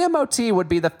 the CMO-T would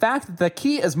be the fact that the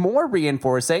key is more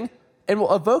reinforcing and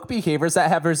will evoke behaviors that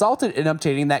have resulted in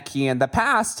obtaining that key in the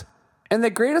past, and the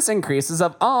greatest increases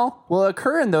of all will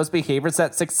occur in those behaviors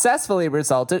that successfully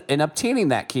resulted in obtaining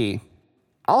that key.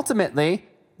 Ultimately,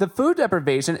 the food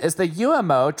deprivation is the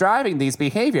UMO driving these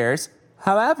behaviors.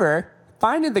 However,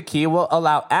 finding the key will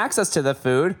allow access to the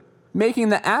food, making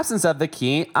the absence of the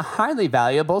key a highly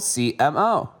valuable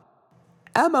CMO.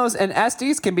 MOs and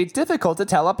SDs can be difficult to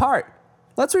tell apart.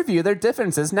 Let's review their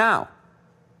differences now.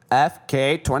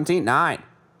 FK29.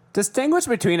 Distinguish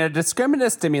between a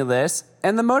discriminative stimulus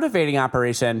and the motivating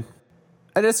operation.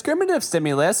 A discriminative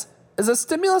stimulus is a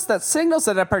stimulus that signals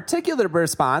that a particular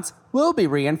response will be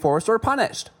reinforced or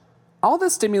punished. All the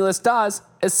stimulus does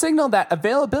is signal that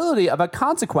availability of a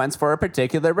consequence for a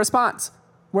particular response,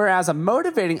 whereas a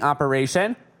motivating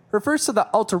operation refers to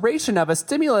the alteration of a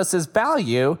stimulus's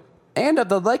value and of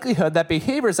the likelihood that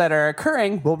behaviors that are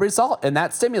occurring will result in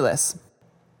that stimulus.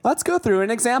 Let's go through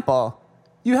an example.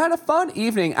 You had a fun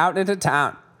evening out into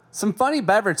town. Some funny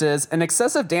beverages and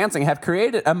excessive dancing have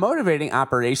created a motivating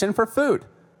operation for food.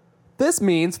 This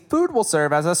means food will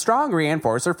serve as a strong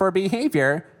reinforcer for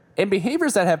behavior, and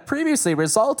behaviors that have previously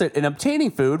resulted in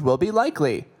obtaining food will be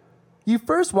likely. You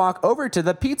first walk over to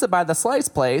the Pizza by the Slice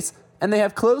place, and they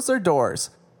have closed their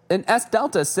doors, an S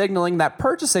delta signaling that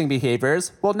purchasing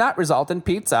behaviors will not result in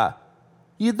pizza.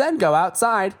 You then go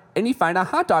outside, and you find a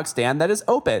hot dog stand that is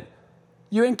open.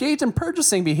 You engage in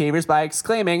purchasing behaviors by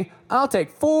exclaiming, "I'll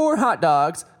take 4 hot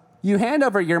dogs." You hand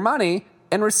over your money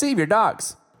and receive your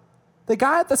dogs. The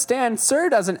guy at the stand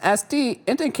served as an SD,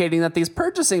 indicating that these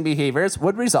purchasing behaviors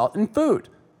would result in food.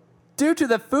 Due to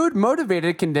the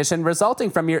food-motivated condition resulting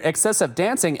from your excessive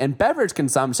dancing and beverage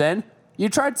consumption, you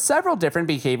tried several different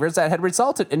behaviors that had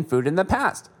resulted in food in the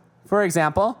past. For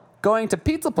example, going to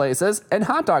pizza places and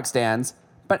hot dog stands.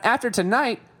 But after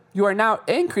tonight, You are now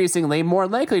increasingly more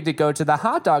likely to go to the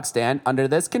hot dog stand under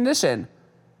this condition.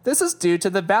 This is due to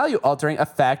the value-altering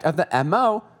effect of the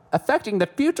MO affecting the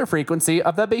future frequency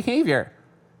of the behavior.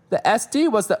 The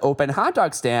SD was the open hot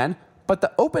dog stand, but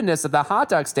the openness of the hot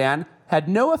dog stand had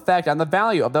no effect on the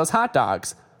value of those hot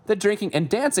dogs. The drinking and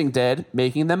dancing did,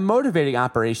 making them motivating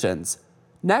operations.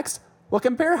 Next, we'll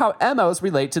compare how MOs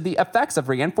relate to the effects of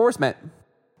reinforcement.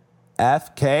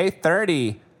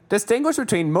 FK30. Distinguish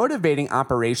between motivating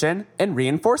operation and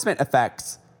reinforcement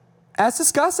effects. As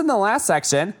discussed in the last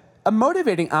section, a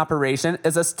motivating operation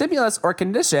is a stimulus or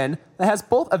condition that has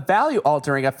both a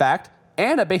value-altering effect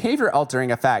and a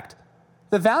behavior-altering effect.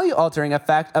 The value-altering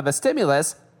effect of a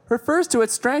stimulus refers to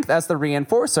its strength as the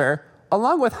reinforcer,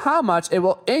 along with how much it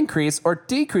will increase or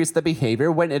decrease the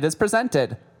behavior when it is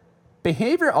presented.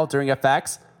 Behavior-altering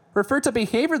effects refer to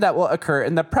behavior that will occur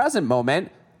in the present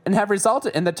moment and have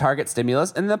resulted in the target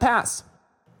stimulus in the past.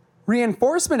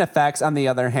 Reinforcement effects, on the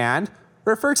other hand,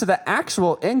 refer to the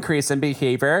actual increase in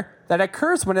behavior that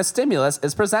occurs when a stimulus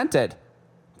is presented.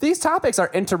 These topics are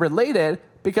interrelated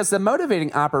because the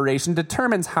motivating operation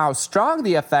determines how strong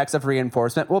the effects of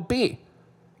reinforcement will be.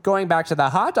 Going back to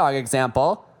the hot dog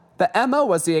example, the MO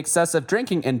was the excessive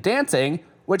drinking and dancing,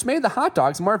 which made the hot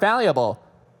dogs more valuable.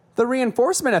 The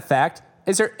reinforcement effect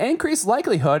is your increased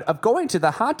likelihood of going to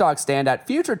the hot dog stand at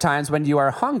future times when you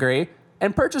are hungry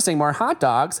and purchasing more hot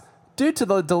dogs due to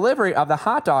the delivery of the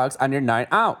hot dogs on your night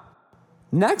out.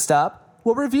 Next up,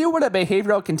 we'll review what a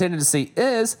behavioral contingency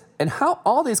is and how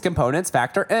all these components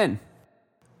factor in.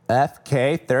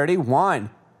 FK31.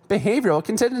 Behavioral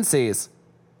contingencies.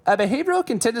 A behavioral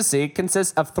contingency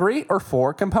consists of 3 or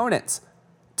 4 components.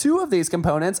 2 of these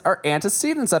components are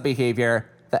antecedents of behavior,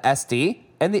 the SD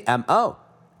and the MO.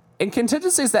 In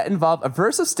contingencies that involve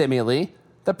aversive stimuli,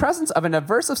 the presence of an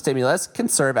aversive stimulus can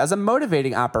serve as a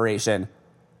motivating operation.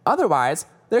 Otherwise,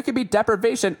 there could be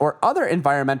deprivation or other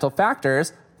environmental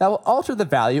factors that will alter the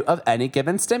value of any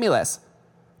given stimulus.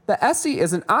 The SD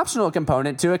is an optional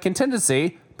component to a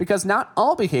contingency because not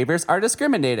all behaviors are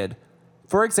discriminated.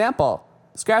 For example,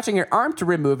 scratching your arm to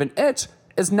remove an itch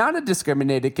is not a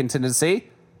discriminated contingency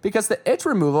because the itch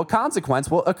removal consequence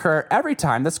will occur every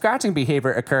time the scratching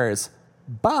behavior occurs.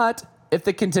 But if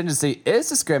the contingency is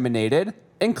discriminated,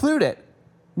 include it.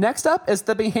 Next up is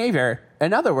the behavior.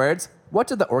 In other words, what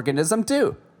did the organism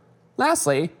do?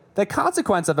 Lastly, the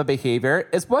consequence of a behavior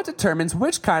is what determines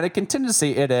which kind of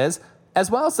contingency it is,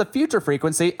 as well as the future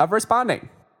frequency of responding.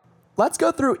 Let's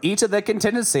go through each of the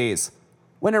contingencies.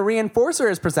 When a reinforcer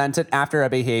is presented after a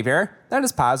behavior, that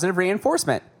is positive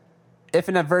reinforcement. If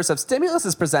an aversive stimulus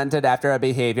is presented after a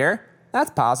behavior,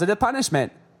 that's positive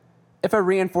punishment. If a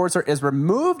reinforcer is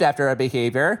removed after a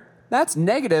behavior, that's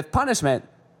negative punishment.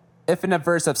 If an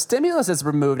aversive stimulus is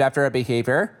removed after a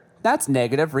behavior, that's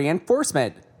negative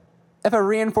reinforcement. If a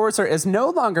reinforcer is no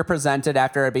longer presented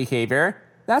after a behavior,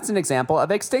 that's an example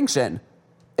of extinction.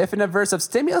 If an aversive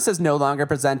stimulus is no longer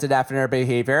presented after a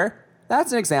behavior,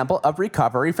 that's an example of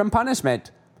recovery from punishment.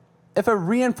 If a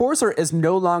reinforcer is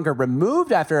no longer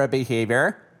removed after a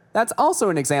behavior, that's also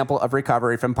an example of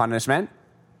recovery from punishment.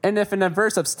 And if an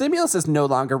aversive stimulus is no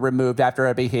longer removed after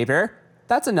a behavior,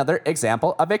 that's another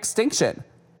example of extinction.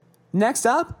 Next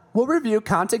up, we'll review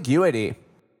contiguity.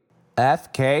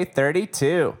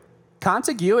 FK32.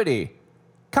 Contiguity.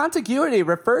 Contiguity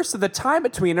refers to the time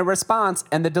between a response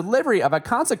and the delivery of a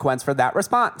consequence for that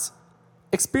response.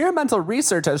 Experimental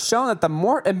research has shown that the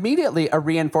more immediately a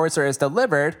reinforcer is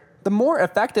delivered, the more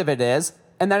effective it is,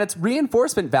 and that its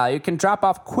reinforcement value can drop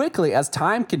off quickly as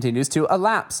time continues to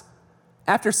elapse.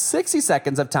 After 60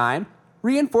 seconds of time,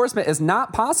 reinforcement is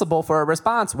not possible for a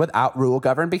response without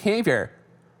rule-governed behavior.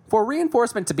 For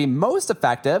reinforcement to be most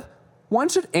effective, one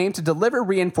should aim to deliver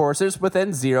reinforcers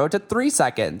within 0 to 3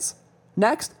 seconds.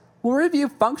 Next, we'll review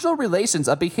functional relations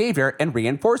of behavior and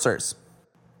reinforcers.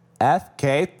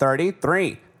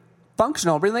 FK33.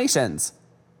 Functional relations.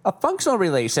 A functional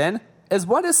relation is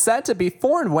what is said to be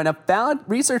formed when a valid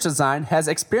research design has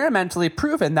experimentally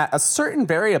proven that a certain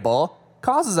variable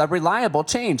causes a reliable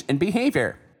change in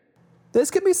behavior.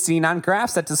 This can be seen on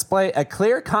graphs that display a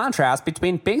clear contrast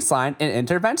between baseline and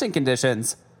intervention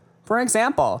conditions. For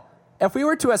example, if we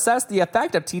were to assess the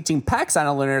effect of teaching PECS on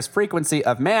a learner's frequency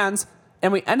of MANs,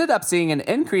 and we ended up seeing an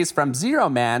increase from 0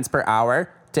 MANs per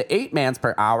hour to 8 MANs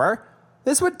per hour,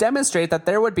 this would demonstrate that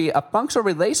there would be a functional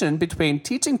relation between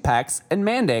teaching PECS and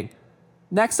manding.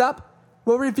 Next up,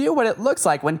 we'll review what it looks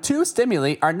like when 2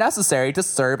 stimuli are necessary to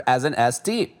serve as an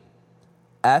SD.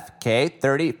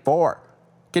 FK34.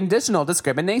 Conditional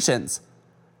discriminations.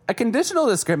 A conditional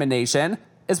discrimination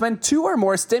is when 2 or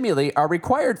more stimuli are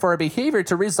required for a behavior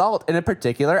to result in a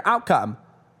particular outcome.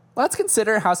 Let's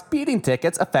consider how speeding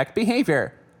tickets affect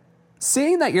behavior.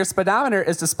 Seeing that your speedometer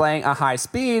is displaying a high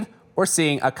speed or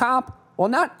seeing a cop will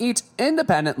not each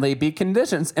independently be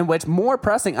conditions in which more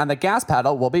pressing on the gas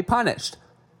pedal will be punished.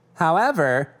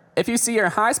 However, if you see your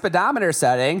high speedometer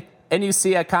setting and you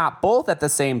see a cop both at the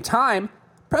same time,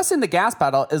 pressing the gas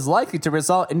pedal is likely to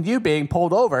result in you being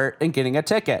pulled over and getting a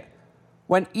ticket.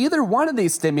 When either one of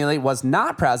these stimuli was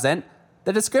not present,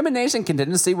 the discrimination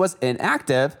contingency was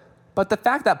inactive, but the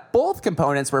fact that both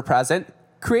components were present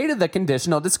created the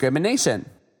conditional discrimination.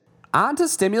 On to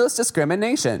stimulus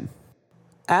discrimination.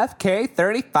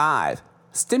 FK35,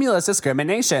 stimulus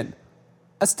discrimination.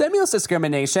 A stimulus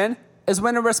discrimination is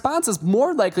when a response is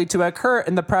more likely to occur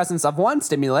in the presence of one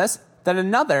stimulus than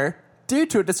another due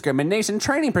to a discrimination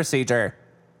training procedure.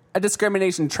 A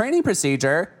discrimination training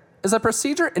procedure is a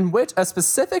procedure in which a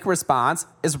specific response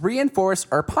is reinforced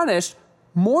or punished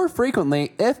more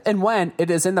frequently if and when it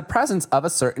is in the presence of a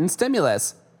certain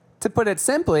stimulus. To put it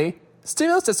simply,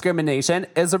 stimulus discrimination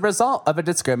is a result of a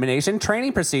discrimination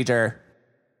training procedure.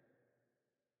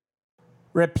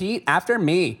 Repeat after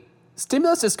me.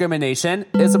 Stimulus discrimination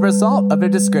is a result of a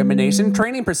discrimination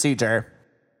training procedure.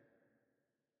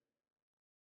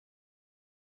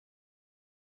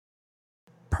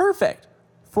 Perfect.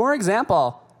 For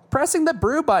example, pressing the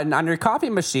brew button on your coffee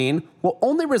machine will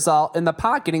only result in the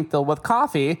pot getting filled with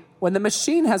coffee when the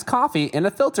machine has coffee and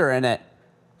a filter in it.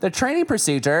 The training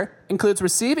procedure includes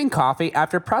receiving coffee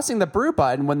after pressing the brew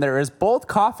button when there is both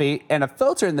coffee and a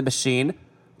filter in the machine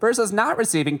versus not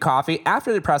receiving coffee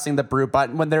after pressing the brew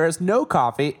button when there is no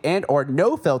coffee and or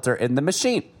no filter in the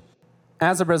machine.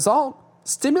 As a result,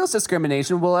 stimulus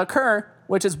discrimination will occur,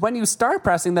 which is when you start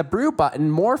pressing the brew button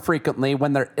more frequently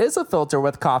when there is a filter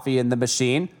with coffee in the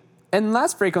machine and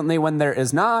less frequently when there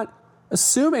is not,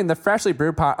 assuming the freshly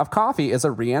brewed pot of coffee is a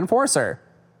reinforcer.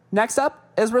 Next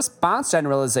up is response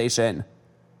generalization.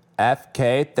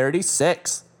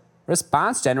 FK36,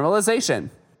 response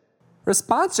generalization.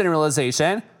 Response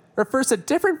generalization refers to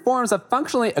different forms of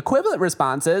functionally equivalent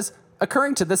responses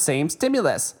occurring to the same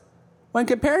stimulus. When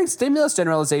comparing stimulus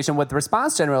generalization with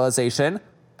response generalization,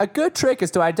 a good trick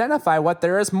is to identify what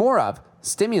there is more of,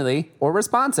 stimuli or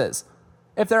responses.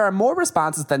 If there are more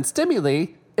responses than stimuli,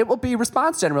 it will be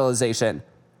response generalization.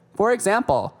 For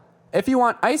example, if you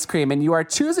want ice cream and you are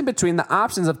choosing between the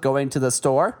options of going to the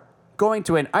store, going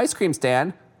to an ice cream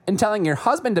stand, and telling your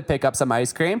husband to pick up some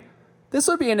ice cream, this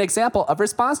would be an example of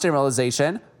response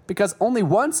generalization because only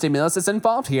one stimulus is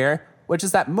involved here, which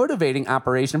is that motivating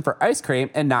operation for ice cream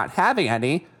and not having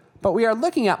any, but we are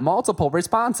looking at multiple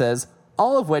responses,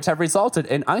 all of which have resulted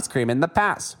in ice cream in the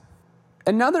past.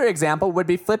 Another example would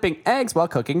be flipping eggs while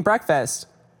cooking breakfast.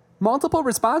 Multiple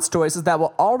response choices that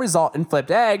will all result in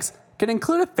flipped eggs can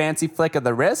include a fancy flick of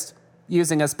the wrist,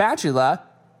 using a spatula,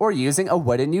 or using a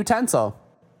wooden utensil.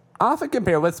 Often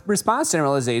compared with response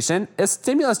generalization is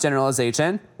stimulus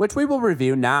generalization, which we will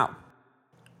review now.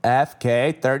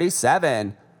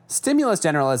 FK37, stimulus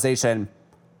generalization.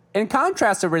 In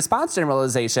contrast to response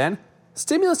generalization,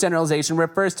 stimulus generalization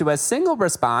refers to a single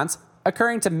response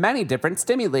occurring to many different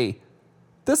stimuli.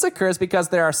 This occurs because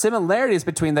there are similarities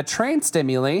between the trained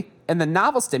stimuli and the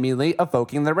novel stimuli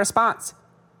evoking the response.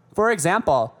 For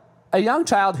example, a young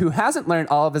child who hasn't learned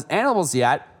all of his animals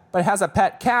yet, but has a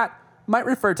pet cat, might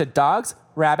refer to dogs,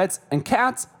 rabbits, and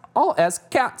cats all as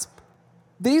cats.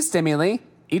 These stimuli,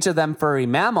 each of them furry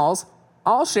mammals,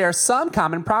 all share some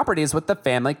common properties with the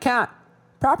family cat,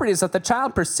 properties that the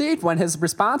child perceived when his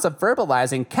response of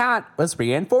verbalizing cat was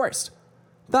reinforced.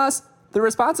 Thus, the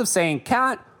response of saying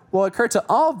cat will occur to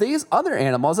all of these other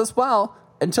animals as well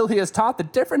until he is taught the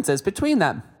differences between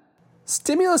them.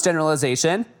 Stimulus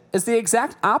generalization is the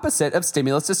exact opposite of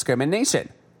stimulus discrimination.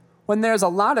 When there's a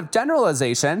lot of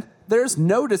generalization, there's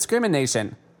no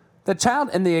discrimination. The child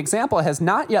in the example has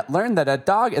not yet learned that a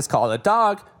dog is called a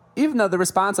dog, even though the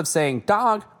response of saying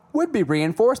dog would be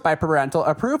reinforced by parental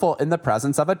approval in the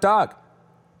presence of a dog.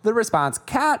 The response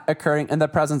cat occurring in the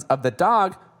presence of the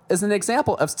dog is an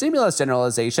example of stimulus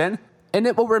generalization, and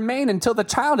it will remain until the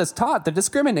child is taught the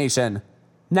discrimination.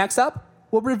 Next up,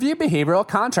 we'll review behavioral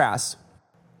contrast.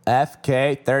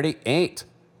 FK38,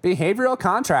 behavioral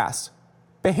contrast.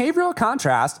 Behavioral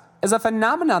contrast is a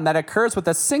phenomenon that occurs with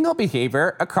a single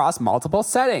behavior across multiple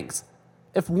settings.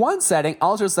 If one setting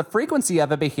alters the frequency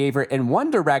of a behavior in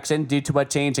one direction due to a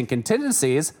change in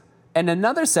contingencies, and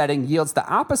another setting yields the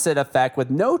opposite effect with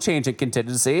no change in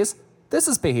contingencies, this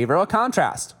is behavioral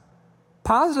contrast.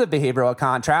 Positive behavioral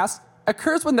contrast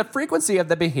occurs when the frequency of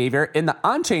the behavior in the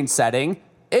unchanged setting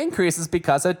increases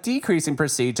because a decreasing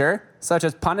procedure, such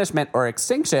as punishment or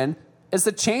extinction, is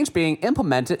the change being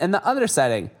implemented in the other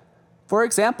setting. For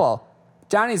example,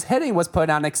 Johnny's hitting was put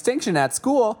on extinction at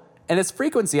school and his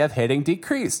frequency of hitting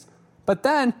decreased. But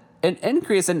then, an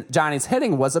increase in Johnny's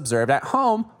hitting was observed at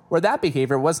home where that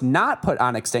behavior was not put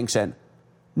on extinction.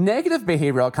 Negative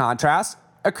behavioral contrast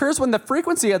occurs when the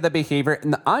frequency of the behavior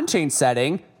in the unchanged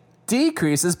setting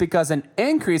decreases because an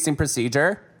increasing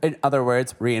procedure, in other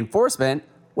words, reinforcement,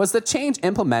 was the change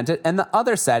implemented in the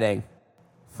other setting.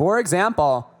 For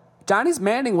example, Johnny's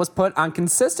manding was put on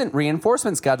consistent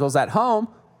reinforcement schedules at home,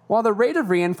 while the rate of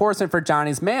reinforcement for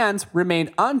Johnny's mands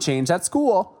remained unchanged at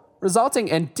school, resulting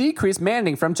in decreased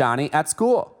manding from Johnny at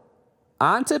school.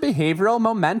 On to behavioral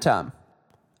momentum.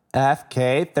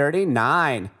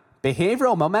 FK39,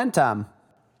 behavioral momentum.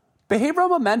 Behavioral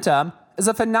momentum is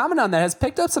a phenomenon that has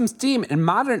picked up some steam in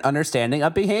modern understanding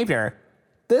of behavior.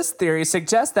 This theory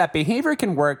suggests that behavior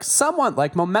can work somewhat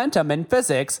like momentum in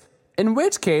physics, in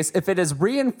which case, if it is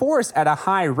reinforced at a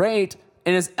high rate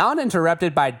and is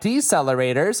uninterrupted by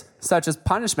decelerators, such as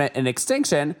punishment and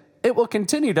extinction, it will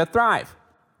continue to thrive.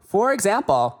 For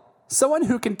example, someone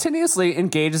who continuously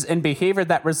engages in behavior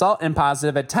that result in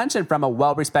positive attention from a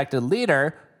well-respected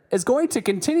leader is going to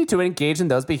continue to engage in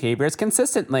those behaviors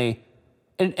consistently.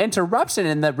 An interruption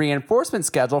in the reinforcement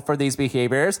schedule for these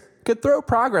behaviors could throw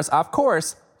progress off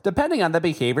course, depending on the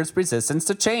behavior's resistance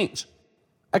to change.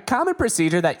 A common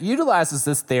procedure that utilizes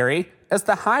this theory is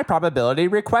the high probability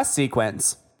request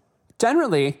sequence.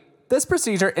 Generally, this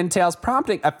procedure entails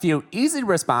prompting a few easy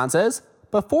responses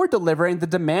before delivering the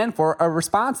demand for a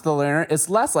response the learner is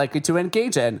less likely to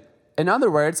engage in. In other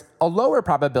words, a lower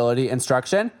probability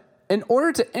instruction in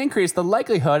order to increase the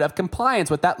likelihood of compliance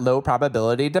with that low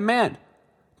probability demand.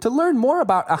 To learn more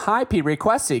about a high P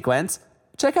request sequence,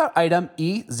 check out item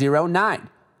E09.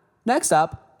 Next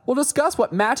up, we'll discuss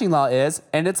what matching law is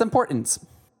and its importance.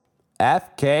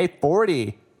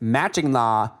 FK40, matching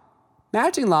law.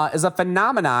 Matching law is a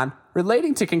phenomenon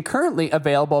relating to concurrently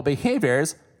available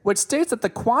behaviors, which states that the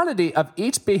quantity of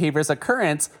each behavior's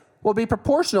occurrence will be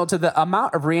proportional to the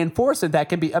amount of reinforcement that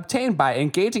can be obtained by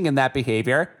engaging in that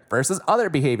behavior versus other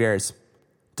behaviors.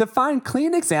 To find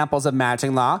clean examples of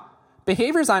matching law,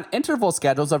 behaviors on interval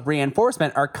schedules of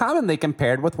reinforcement are commonly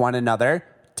compared with one another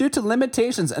due to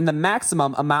limitations in the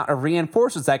maximum amount of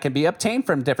reinforcements that can be obtained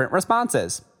from different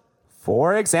responses.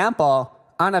 For example,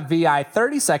 on a VI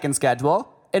 30-second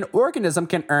schedule, an organism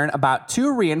can earn about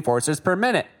 2 reinforcers per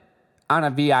minute. On a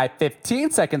VI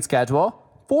 15-second schedule,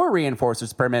 4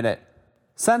 reinforcers per minute.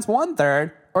 Since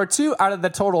 1/3, or 2 out of the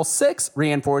total 6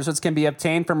 reinforcers can be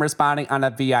obtained from responding on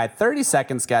a VI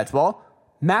 30-second schedule,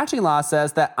 matching law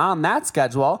says that on that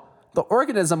schedule, the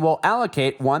organism will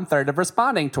allocate 1/3 of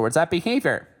responding towards that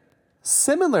behavior.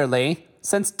 Similarly,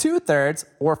 since 2/3,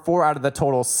 or 4 out of the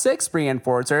total 6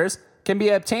 reinforcers, can be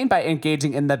obtained by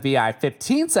engaging in the VI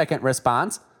 15-second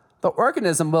response, the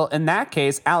organism will in that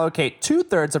case allocate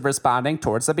 2/3 of responding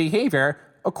towards the behavior,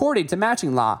 according to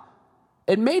matching law.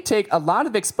 It may take a lot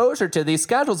of exposure to these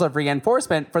schedules of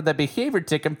reinforcement for the behavior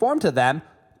to conform to them,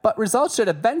 but results should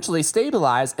eventually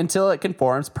stabilize until it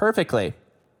conforms perfectly.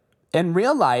 In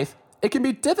real life, it can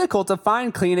be difficult to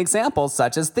find clean examples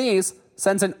such as these,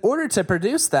 since in order to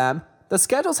produce them, the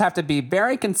schedules have to be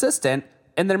very consistent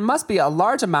and there must be a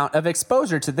large amount of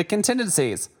exposure to the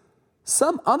contingencies.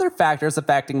 Some other factors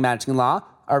affecting matching law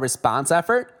are response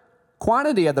effort,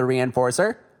 quantity of the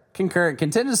reinforcer, concurrent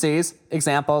contingencies,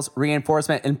 examples,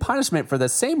 reinforcement and punishment for the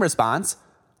same response,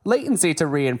 latency to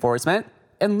reinforcement,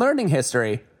 and learning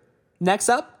history. Next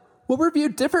up, we'll review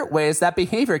different ways that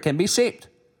behavior can be shaped.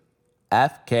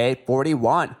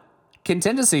 FK41,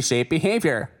 contingency-shaped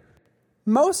behavior.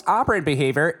 Most operant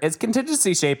behavior is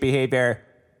contingency-shaped behavior.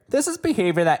 This is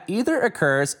behavior that either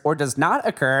occurs or does not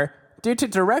occur due to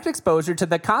direct exposure to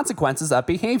the consequences of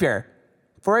behavior.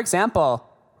 For example,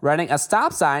 running a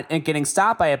stop sign and getting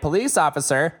stopped by a police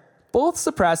officer both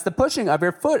suppress the pushing of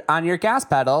your foot on your gas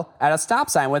pedal at a stop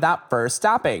sign without first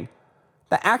stopping.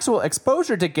 The actual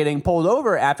exposure to getting pulled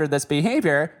over after this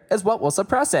behavior is what will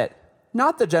suppress it,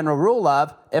 not the general rule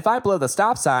of, if I blow the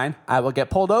stop sign, I will get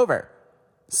pulled over.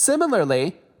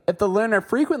 Similarly, if the learner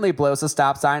frequently blows the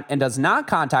stop sign and does not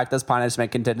contact this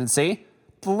punishment contingency,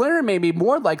 the learner may be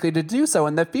more likely to do so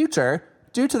in the future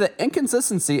due to the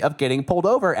inconsistency of getting pulled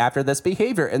over after this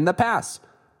behavior in the past.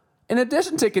 In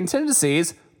addition to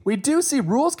contingencies, we do see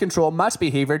rules control much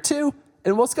behavior too,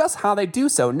 and we'll discuss how they do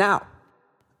so now.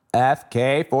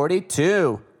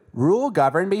 FK42,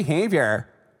 rule-governed behavior.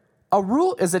 A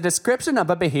rule is a description of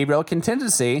a behavioral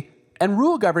contingency, and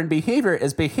rule-governed behavior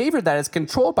is behavior that is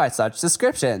controlled by such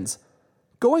descriptions.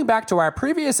 Going back to our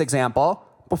previous example,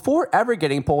 before ever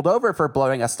getting pulled over for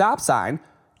blowing a stop sign,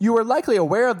 you were likely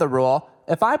aware of the rule,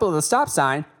 if I blow the stop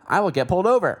sign, I will get pulled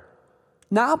over.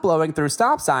 Not blowing through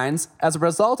stop signs as a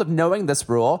result of knowing this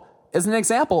rule is an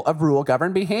example of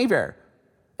rule-governed behavior.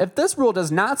 If this rule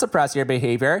does not suppress your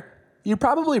behavior, you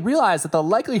probably realize that the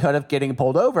likelihood of getting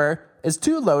pulled over is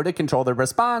too low to control the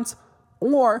response,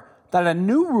 or that a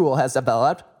new rule has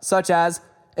developed, such as,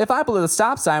 if I blow the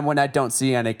stop sign when I don't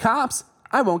see any cops,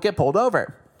 I won't get pulled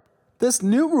over. This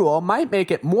new rule might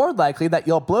make it more likely that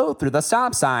you'll blow through the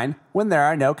stop sign when there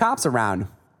are no cops around.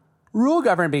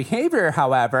 Rule-governed behavior,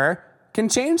 however, can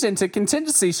change into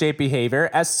contingency-shaped behavior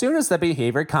as soon as the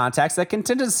behavior contacts the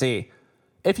contingency.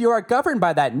 If you are governed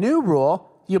by that new rule,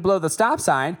 you blow the stop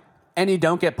sign, and you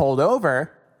don't get pulled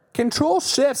over, control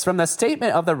shifts from the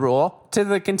statement of the rule to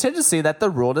the contingency that the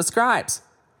rule describes.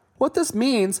 What this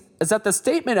means is that the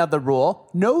statement of the rule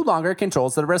no longer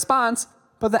controls the response,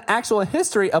 but the actual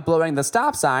history of blowing the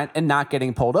stop sign and not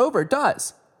getting pulled over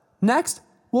does. Next,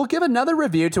 we'll give another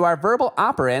review to our verbal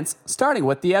operants, starting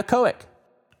with the echoic.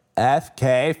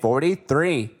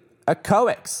 FK43,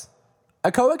 echoics.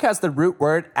 Echoic has the root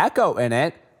word echo in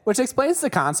it, which explains the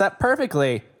concept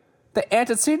perfectly. The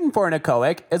antecedent for an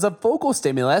echoic is a vocal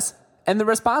stimulus, and the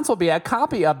response will be a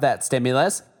copy of that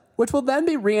stimulus, which will then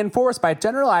be reinforced by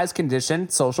generalized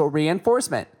conditioned social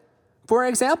reinforcement. For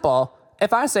example,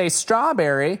 if I say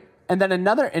strawberry, and then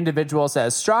another individual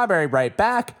says strawberry right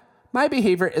back, my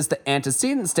behavior is the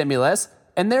antecedent stimulus,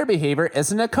 and their behavior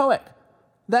is an echoic.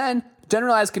 Then,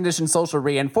 generalized conditioned social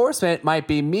reinforcement might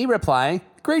be me replying,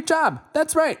 "Great job,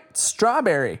 that's right,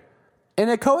 strawberry." An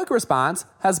echoic response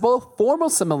has both formal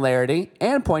similarity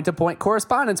and point-to-point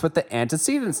correspondence with the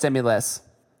antecedent stimulus.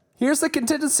 Here's the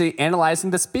contingency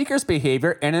analyzing the speaker's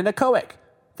behavior in an echoic.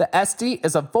 The SD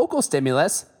is a vocal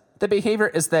stimulus, the behavior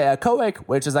is the echoic,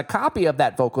 which is a copy of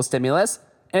that vocal stimulus,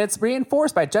 and it's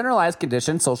reinforced by generalized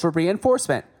conditioned social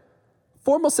reinforcement.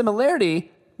 Formal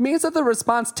similarity means that the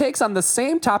response takes on the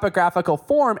same topographical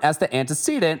form as the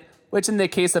antecedent, which in the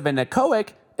case of an echoic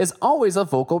is always a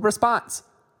vocal response.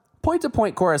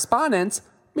 Point-to-point correspondence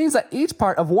means that each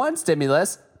part of one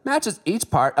stimulus matches each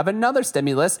part of another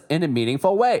stimulus in a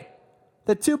meaningful way.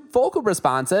 The two vocal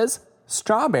responses,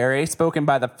 strawberry spoken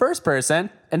by the first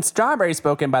person and strawberry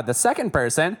spoken by the second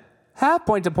person, have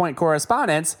point-to-point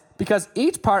correspondence because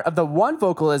each part of the one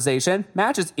vocalization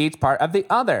matches each part of the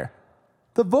other.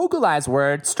 The vocalized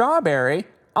word strawberry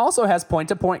also has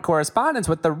point-to-point correspondence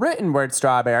with the written word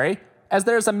strawberry, as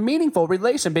there is a meaningful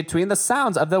relation between the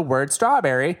sounds of the word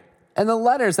strawberry and the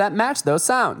letters that match those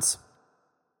sounds.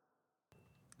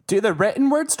 Do the written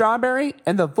word strawberry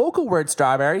and the vocal word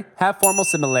strawberry have formal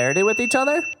similarity with each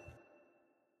other?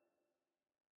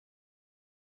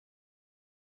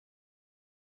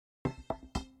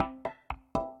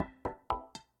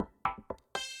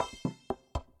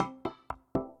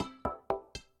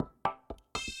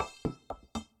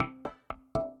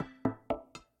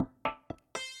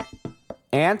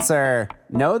 Answer: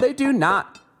 no, they do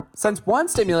not. Since one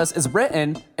stimulus is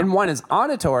written and one is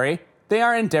auditory, they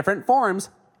are in different forms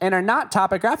and are not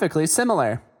topographically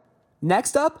similar.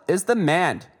 Next up is the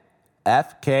mand.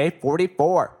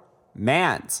 FK44,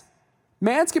 mands.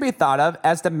 Mands can be thought of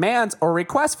as demands or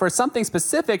requests for something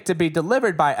specific to be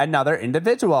delivered by another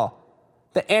individual.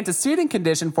 The antecedent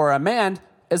condition for a mand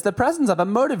is the presence of a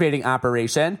motivating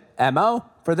operation, MO,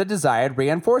 for the desired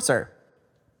reinforcer.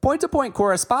 Point-to-point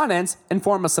correspondence and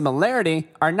formal similarity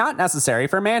are not necessary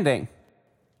for manding.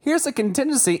 Here's a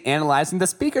contingency analyzing the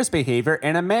speaker's behavior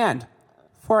in a mand.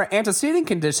 For our antecedent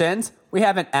conditions, we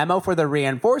have an MO for the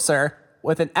reinforcer,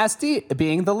 with an SD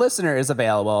being the listener is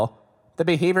available. The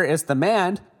behavior is the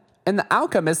mand, and the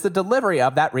outcome is the delivery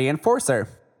of that reinforcer.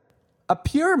 A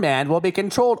pure mand will be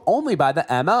controlled only by the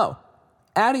MO.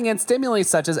 Adding in stimuli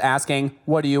such as asking,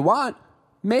 "What do you want?"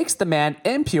 makes the mand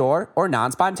impure or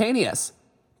non-spontaneous.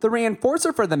 The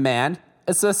reinforcer for the mand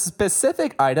is a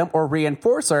specific item or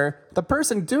reinforcer the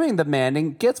person doing the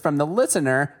manding gets from the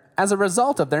listener as a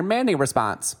result of their manding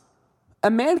response. A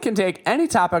mand can take any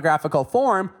topographical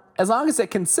form as long as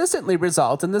it consistently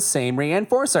results in the same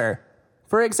reinforcer.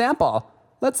 For example,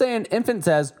 let's say an infant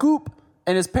says goop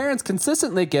and his parents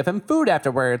consistently give him food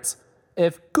afterwards.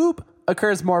 If goop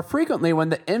occurs more frequently when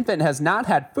the infant has not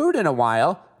had food in a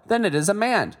while, then it is a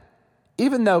mand.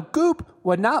 Even though goop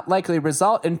would not likely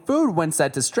result in food when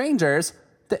said to strangers,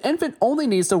 the infant only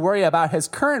needs to worry about his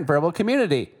current verbal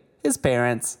community, his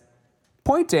parents.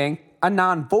 Pointing, a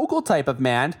non-vocal type of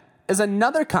mand, is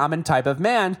another common type of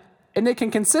mand, and it can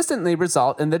consistently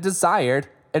result in the desired,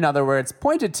 in other words,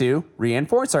 pointed to,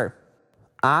 reinforcer.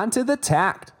 On to the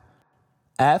tact.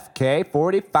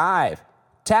 FK45,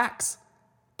 tacts.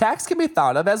 Tacts can be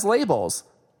thought of as labels.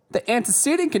 The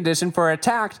antecedent condition for a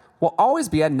tact will always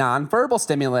be a non-verbal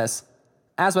stimulus.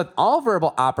 As with all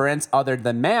verbal operants other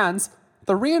than man's,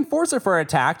 the reinforcer for a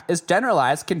tact is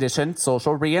generalized conditioned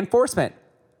social reinforcement.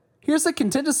 Here's the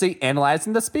contingency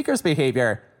analyzing the speaker's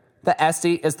behavior. The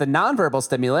SD is the nonverbal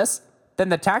stimulus, then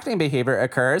the tacting behavior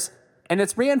occurs, and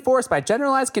it's reinforced by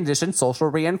generalized conditioned social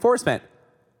reinforcement.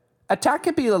 A tact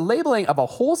can be the labeling of a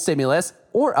whole stimulus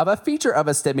or of a feature of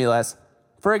a stimulus.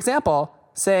 For example,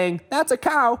 saying, "That's a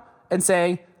cow," and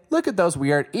saying, "Look at those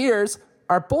weird ears,"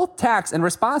 are both tacts in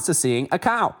response to seeing a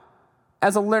cow.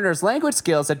 As a learner's language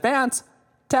skills advance,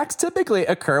 tacts typically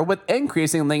occur with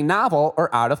increasingly novel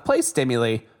or out-of-place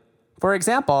stimuli. For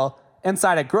example,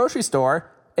 inside a grocery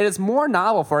store, it is more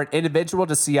novel for an individual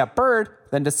to see a bird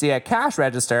than to see a cash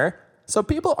register, so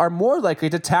people are more likely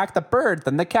to tact the bird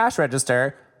than the cash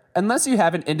register, unless you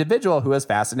have an individual who is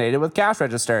fascinated with cash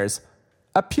registers.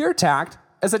 A pure tact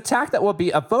is a tact that will be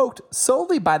evoked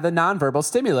solely by the nonverbal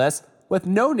stimulus, with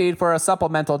no need for a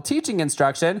supplemental teaching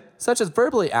instruction, such as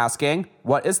verbally asking,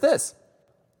 "What is this?"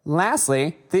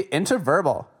 Lastly, the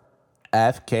interverbal.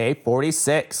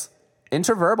 FK46.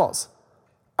 Interverbals.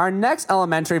 Our next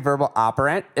elementary verbal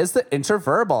operant is the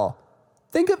interverbal.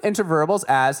 Think of interverbals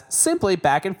as simply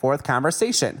back and forth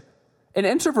conversation. An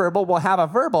interverbal will have a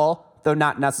verbal, though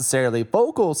not necessarily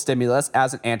vocal, stimulus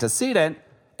as an antecedent,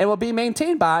 and will be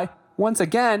maintained by, once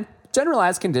again,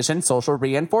 generalized conditioned social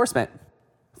reinforcement.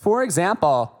 For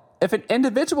example, if an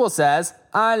individual says,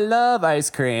 "I love ice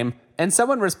cream," and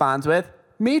someone responds with,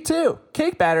 "Me too,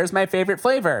 cake batter is my favorite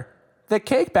flavor," the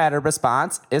cake batter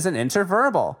response is an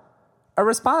interverbal. A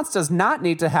response does not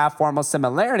need to have formal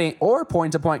similarity or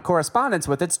point-to-point correspondence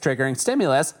with its triggering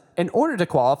stimulus in order to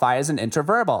qualify as an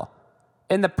interverbal.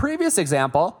 In the previous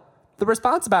example, the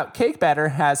response about cake batter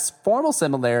has formal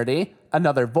similarity,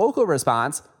 another vocal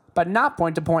response, but not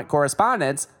point-to-point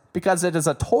correspondence because it is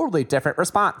a totally different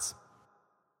response.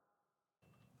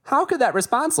 How could that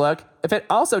response look if it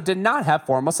also did not have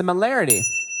formal similarity?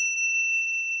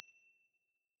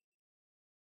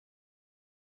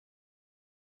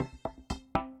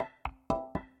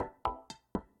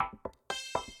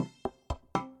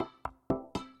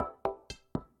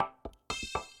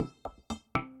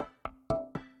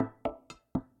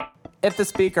 If the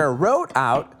speaker wrote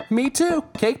out, "Me too,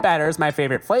 cake batter is my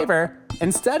favorite flavor,"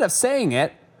 instead of saying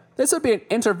it, this would be an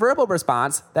interverbal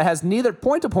response that has neither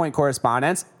point-to-point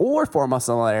correspondence or formal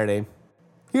similarity.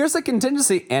 Here's the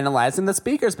contingency analyzing the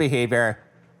speaker's behavior.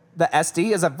 The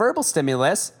SD is a verbal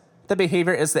stimulus, the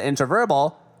behavior is the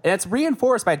interverbal, and it's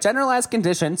reinforced by generalized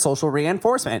conditioned social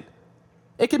reinforcement.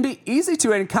 It can be easy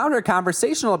to encounter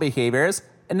conversational behaviors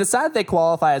and decide they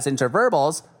qualify as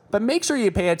interverbals, but make sure you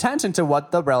pay attention to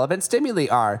what the relevant stimuli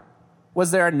are.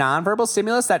 Was there a nonverbal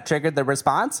stimulus that triggered the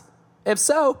response? If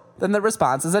so, then the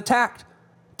response is a tact.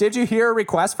 Did you hear a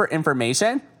request for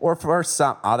information or for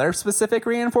some other specific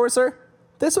reinforcer?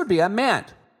 This would be a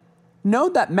mand.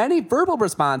 Note that many verbal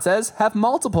responses have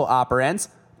multiple operants,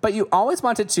 but you always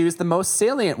want to choose the most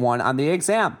salient one on the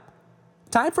exam.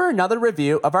 Time for another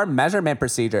review of our measurement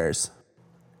procedures.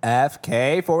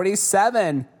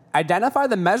 FK47. Identify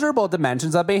the measurable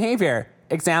dimensions of behavior.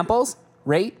 Examples: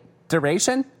 rate,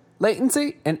 duration,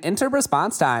 latency, and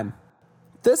inter-response time.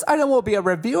 This item will be a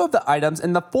review of the items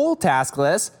in the full task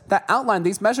list that outline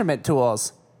these measurement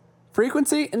tools.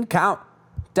 Frequency and count.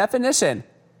 Definition.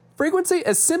 Frequency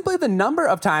is simply the number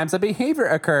of times a behavior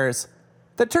occurs.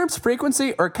 The terms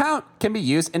frequency or count can be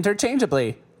used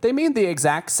interchangeably. They mean the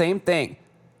exact same thing.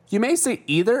 You may see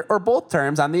either or both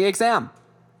terms on the exam.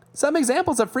 Some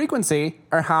examples of frequency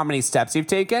are how many steps you've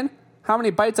taken, how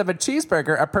many bites of a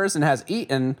cheeseburger a person has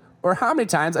eaten, or how many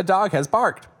times a dog has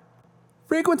barked.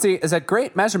 Frequency is a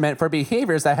great measurement for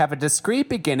behaviors that have a discrete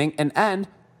beginning and end,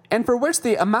 and for which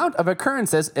the amount of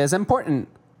occurrences is important.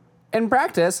 In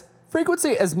practice,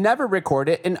 frequency is never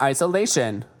recorded in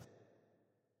isolation.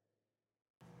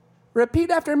 Repeat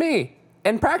after me.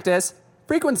 In practice,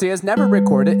 frequency is never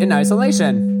recorded in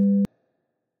isolation.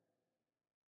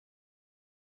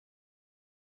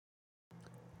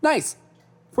 Nice.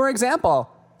 For example,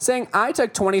 saying "I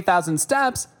took 20,000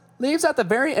 steps" leaves out the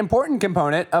very important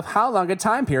component of how long a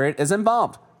time period is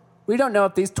involved. We don't know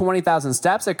if these 20,000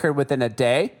 steps occurred within a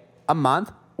day, a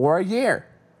month, or a year.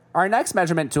 Our next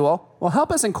measurement tool will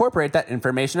help us incorporate that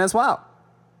information as well.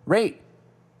 Rate.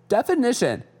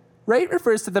 Definition. Rate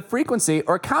refers to the frequency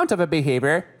or count of a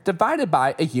behavior divided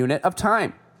by a unit of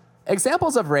time.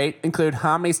 Examples of rate include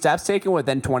how many steps taken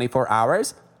within 24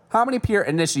 hours, how many peer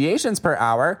initiations per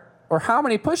hour, or how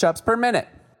many push-ups per minute.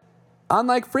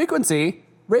 Unlike frequency,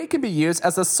 rate can be used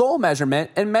as a sole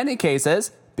measurement in many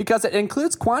cases because it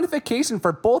includes quantification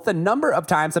for both the number of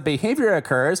times a behavior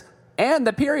occurs and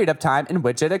the period of time in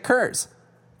which it occurs.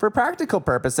 For practical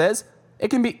purposes, it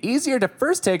can be easier to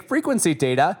first take frequency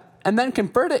data and then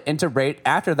convert it into rate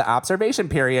after the observation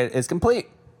period is complete.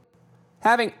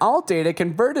 Having all data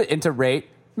converted into rate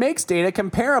makes data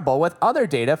comparable with other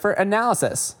data for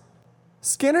analysis.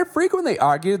 Skinner frequently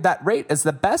argued that rate is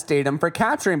the best datum for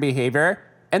capturing behavior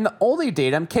and the only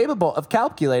datum capable of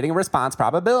calculating response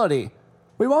probability.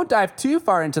 We won't dive too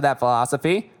far into that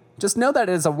philosophy, just know that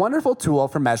it is a wonderful tool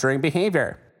for measuring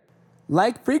behavior.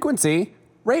 Like frequency,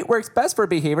 rate works best for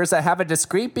behaviors that have a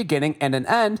discrete beginning and an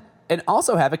end and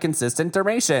also have a consistent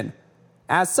duration.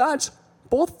 As such,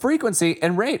 both frequency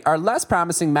and rate are less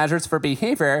promising measures for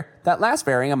behavior that last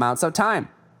varying amounts of time.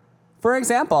 For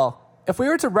example, if we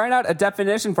were to write out a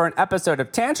definition for an episode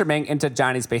of tantruming into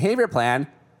Johnny's behavior plan,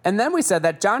 and then we said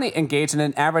that Johnny engaged in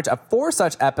an average of 4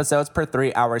 such episodes per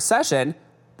 3-hour session,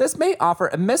 this may offer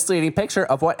a misleading picture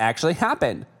of what actually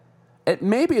happened. It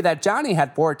may be that Johnny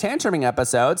had 4 tantruming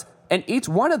episodes, and each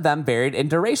one of them varied in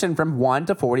duration from 1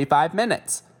 to 45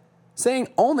 minutes. Saying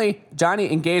only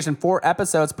Johnny engaged in 4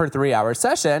 episodes per 3-hour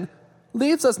session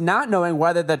leaves us not knowing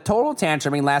whether the total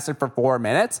tantruming lasted for 4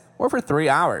 minutes or for 3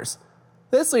 hours.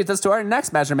 This leads us to our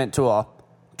next measurement tool,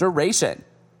 duration.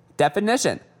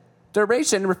 Definition.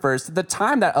 Duration refers to the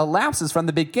time that elapses from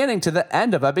the beginning to the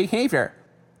end of a behavior.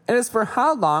 It is for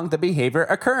how long the behavior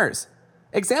occurs.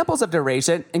 Examples of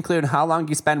duration include how long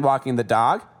you spend walking the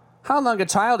dog, how long a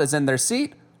child is in their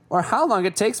seat, or how long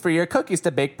it takes for your cookies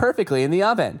to bake perfectly in the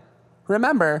oven.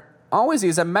 Remember, always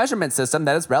use a measurement system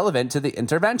that is relevant to the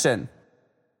intervention.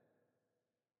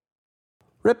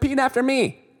 Repeat after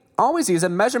me. Always use a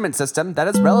measurement system that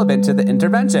is relevant to the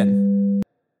intervention.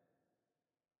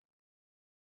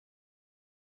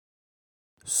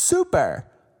 Super!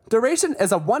 Duration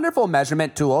is a wonderful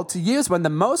measurement tool to use when the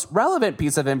most relevant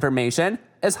piece of information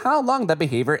is how long the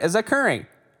behavior is occurring.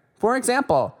 For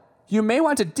example, you may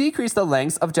want to decrease the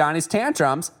lengths of Johnny's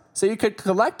tantrums, so you could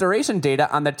collect duration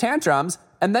data on the tantrums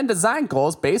and then design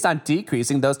goals based on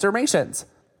decreasing those durations.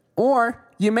 Or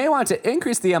you may want to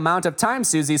increase the amount of time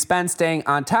Susie spends staying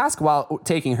on task while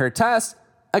taking her test.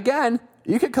 Again,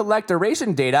 you could collect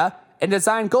duration data and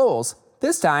design goals,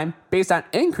 this time based on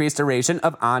increased duration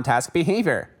of on-task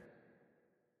behavior.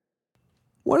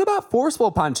 What about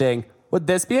forceful punching? Would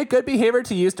this be a good behavior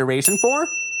to use duration for?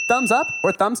 Thumbs up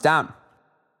or thumbs down?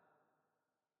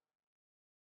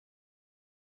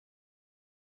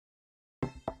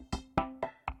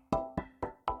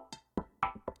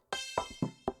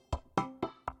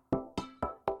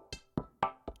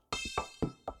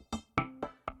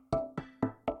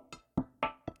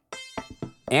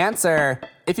 Answer.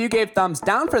 If you gave thumbs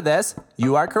down for this,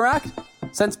 you are correct.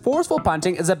 Since forceful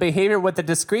punching is a behavior with a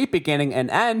discrete beginning and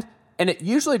end, and it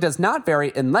usually does not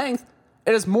vary in length,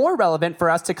 it is more relevant for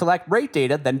us to collect rate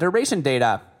data than duration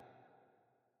data.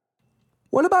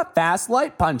 What about fast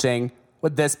light punching?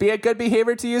 Would this be a good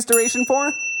behavior to use duration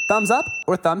for? Thumbs up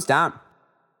or thumbs down?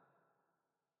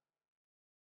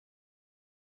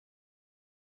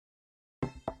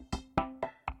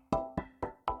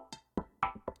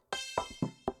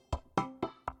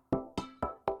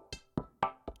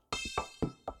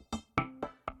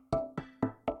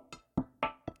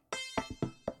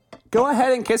 Go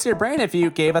ahead and kiss your brain if you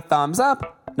gave a thumbs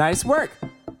up. Nice work.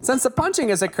 Since the punching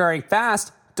is occurring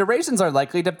fast, durations are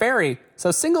likely to vary, so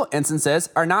single instances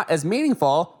are not as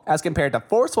meaningful as compared to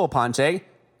forceful punching,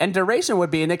 and duration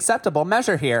would be an acceptable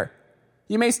measure here.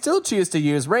 You may still choose to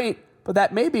use rate, but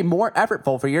that may be more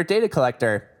effortful for your data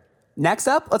collector. Next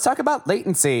up, let's talk about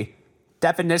latency.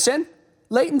 Definition: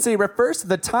 latency refers to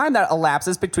the time that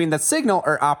elapses between the signal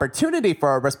or opportunity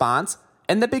for a response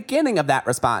and the beginning of that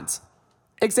response.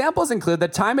 Examples include the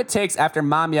time it takes after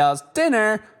mom yells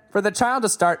dinner for the child to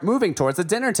start moving towards the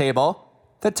dinner table,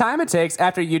 the time it takes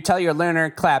after you tell your learner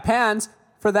clap hands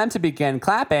for them to begin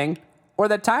clapping, or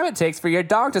the time it takes for your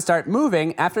dog to start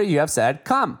moving after you have said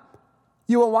come.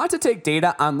 You will want to take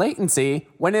data on latency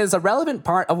when it is a relevant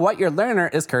part of what your learner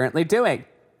is currently doing.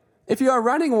 If you are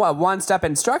running a one-step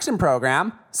instruction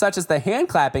program, such as the hand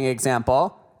clapping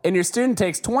example, and your student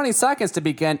takes 20 seconds to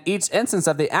begin each instance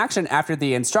of the action after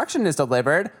the instruction is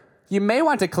delivered, you may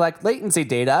want to collect latency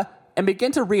data and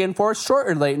begin to reinforce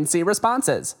shorter latency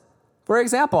responses. For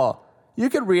example, you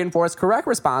could reinforce correct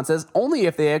responses only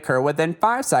if they occur within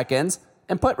 5 seconds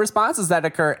and put responses that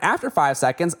occur after 5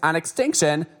 seconds on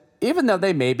extinction, even though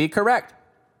they may be correct.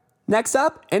 Next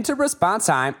up, inter-response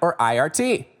time, or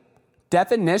IRT.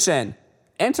 Definition: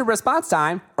 inter-response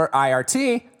time, or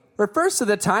IRT, refers to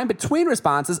the time between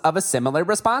responses of a similar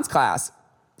response class.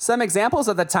 Some examples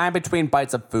of the time between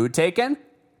bites of food taken,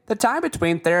 the time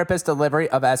between therapist delivery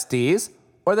of SDs,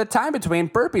 or the time between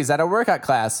burpees at a workout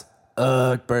class.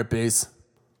 Burpees.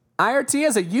 IRT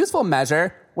is a useful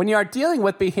measure when you are dealing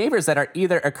with behaviors that are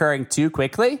either occurring too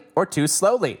quickly or too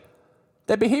slowly.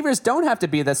 The behaviors don't have to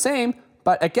be the same,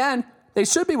 but again, they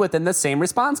should be within the same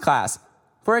response class.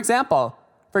 For example,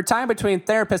 for time between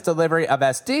therapist delivery of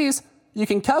SDs, you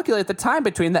can calculate the time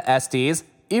between the SDs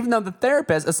even though the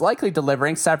therapist is likely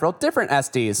delivering several different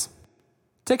SDs.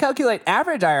 To calculate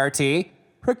average IRT,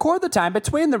 record the time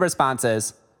between the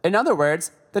responses. In other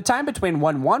words, the time between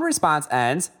when one response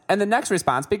ends and the next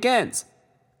response begins.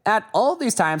 Add all of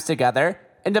these times together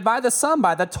and divide the sum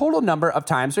by the total number of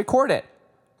times recorded.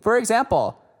 For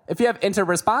example, if you have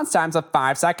inter-response times of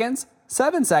 5 seconds,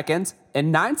 7 seconds,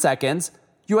 and 9 seconds,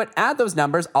 you would add those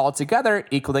numbers all together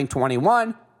equaling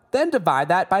 21, then divide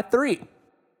that by 3.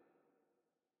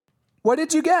 What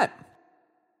did you get?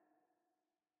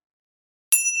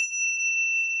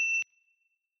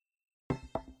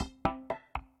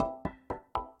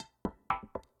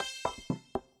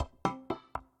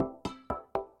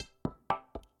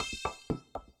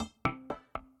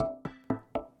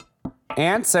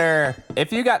 Answer.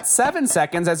 If you got 7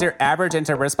 seconds as your average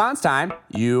inter-response time,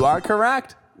 you are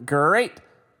correct. Great.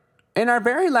 In our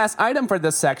very last item for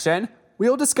this section, we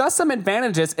will discuss some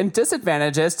advantages and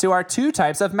disadvantages to our two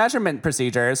types of measurement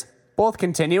procedures, both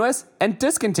continuous and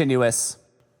discontinuous.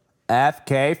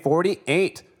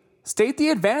 FK48. State the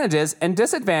advantages and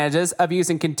disadvantages of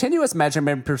using continuous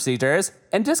measurement procedures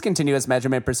and discontinuous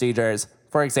measurement procedures.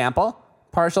 For example,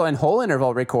 partial and whole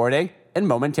interval recording and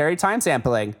momentary time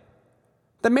sampling.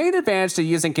 The main advantage to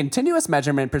using continuous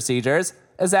measurement procedures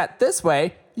is that this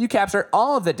way you capture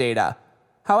all of the data.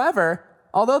 However,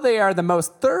 although they are the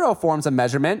most thorough forms of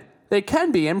measurement, they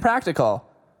can be impractical.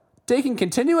 Taking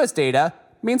continuous data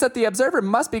means that the observer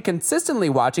must be consistently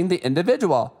watching the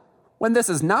individual. When this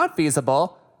is not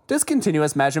feasible,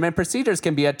 discontinuous measurement procedures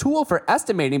can be a tool for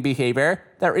estimating behavior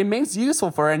that remains useful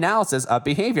for analysis of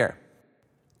behavior.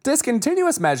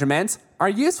 Discontinuous measurements are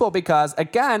useful because,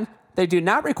 again, they do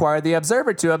not require the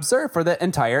observer to observe for the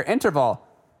entire interval.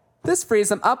 This frees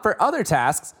them up for other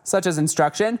tasks, such as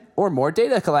instruction or more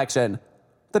data collection.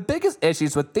 The biggest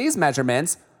issues with these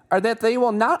measurements are that they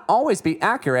will not always be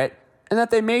accurate and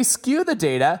that they may skew the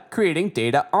data, creating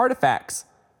data artifacts.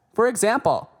 For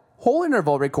example, whole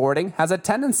interval recording has a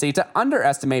tendency to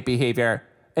underestimate behavior.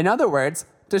 In other words,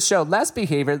 to show less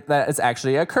behavior that is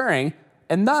actually occurring,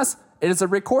 and thus, it is a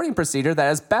recording procedure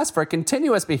that is best for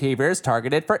continuous behaviors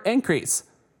targeted for increase.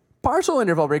 Partial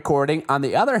interval recording, on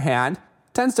the other hand,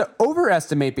 tends to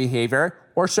overestimate behavior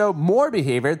or show more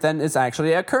behavior than is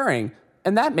actually occurring,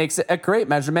 and that makes it a great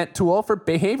measurement tool for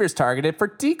behaviors targeted for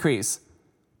decrease.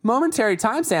 Momentary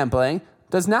time sampling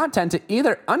does not tend to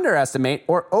either underestimate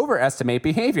or overestimate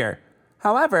behavior.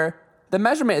 However, the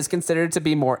measurement is considered to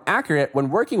be more accurate when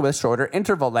working with shorter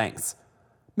interval lengths.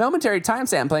 Momentary time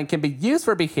sampling can be used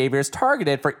for behaviors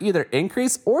targeted for either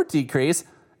increase or decrease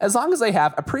as long as they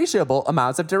have appreciable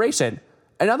amounts of duration.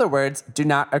 In other words, do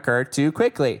not occur too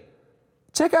quickly.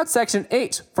 Check out Section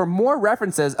 8 for more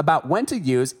references about when to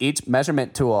use each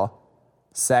measurement tool.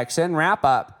 Section Wrap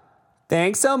Up.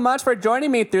 Thanks so much for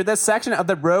joining me through this section of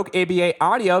the Rogue ABA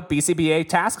Audio BCBA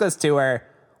Task List Tour.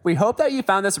 We hope that you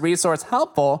found this resource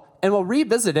helpful and will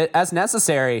revisit it as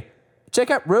necessary. Check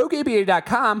out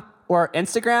rogueaba.com or our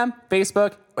Instagram,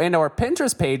 Facebook, and our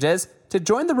Pinterest pages to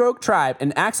join the Rogue Tribe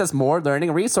and access more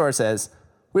learning resources.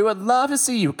 We would love to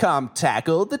see you come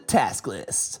tackle the task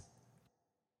list.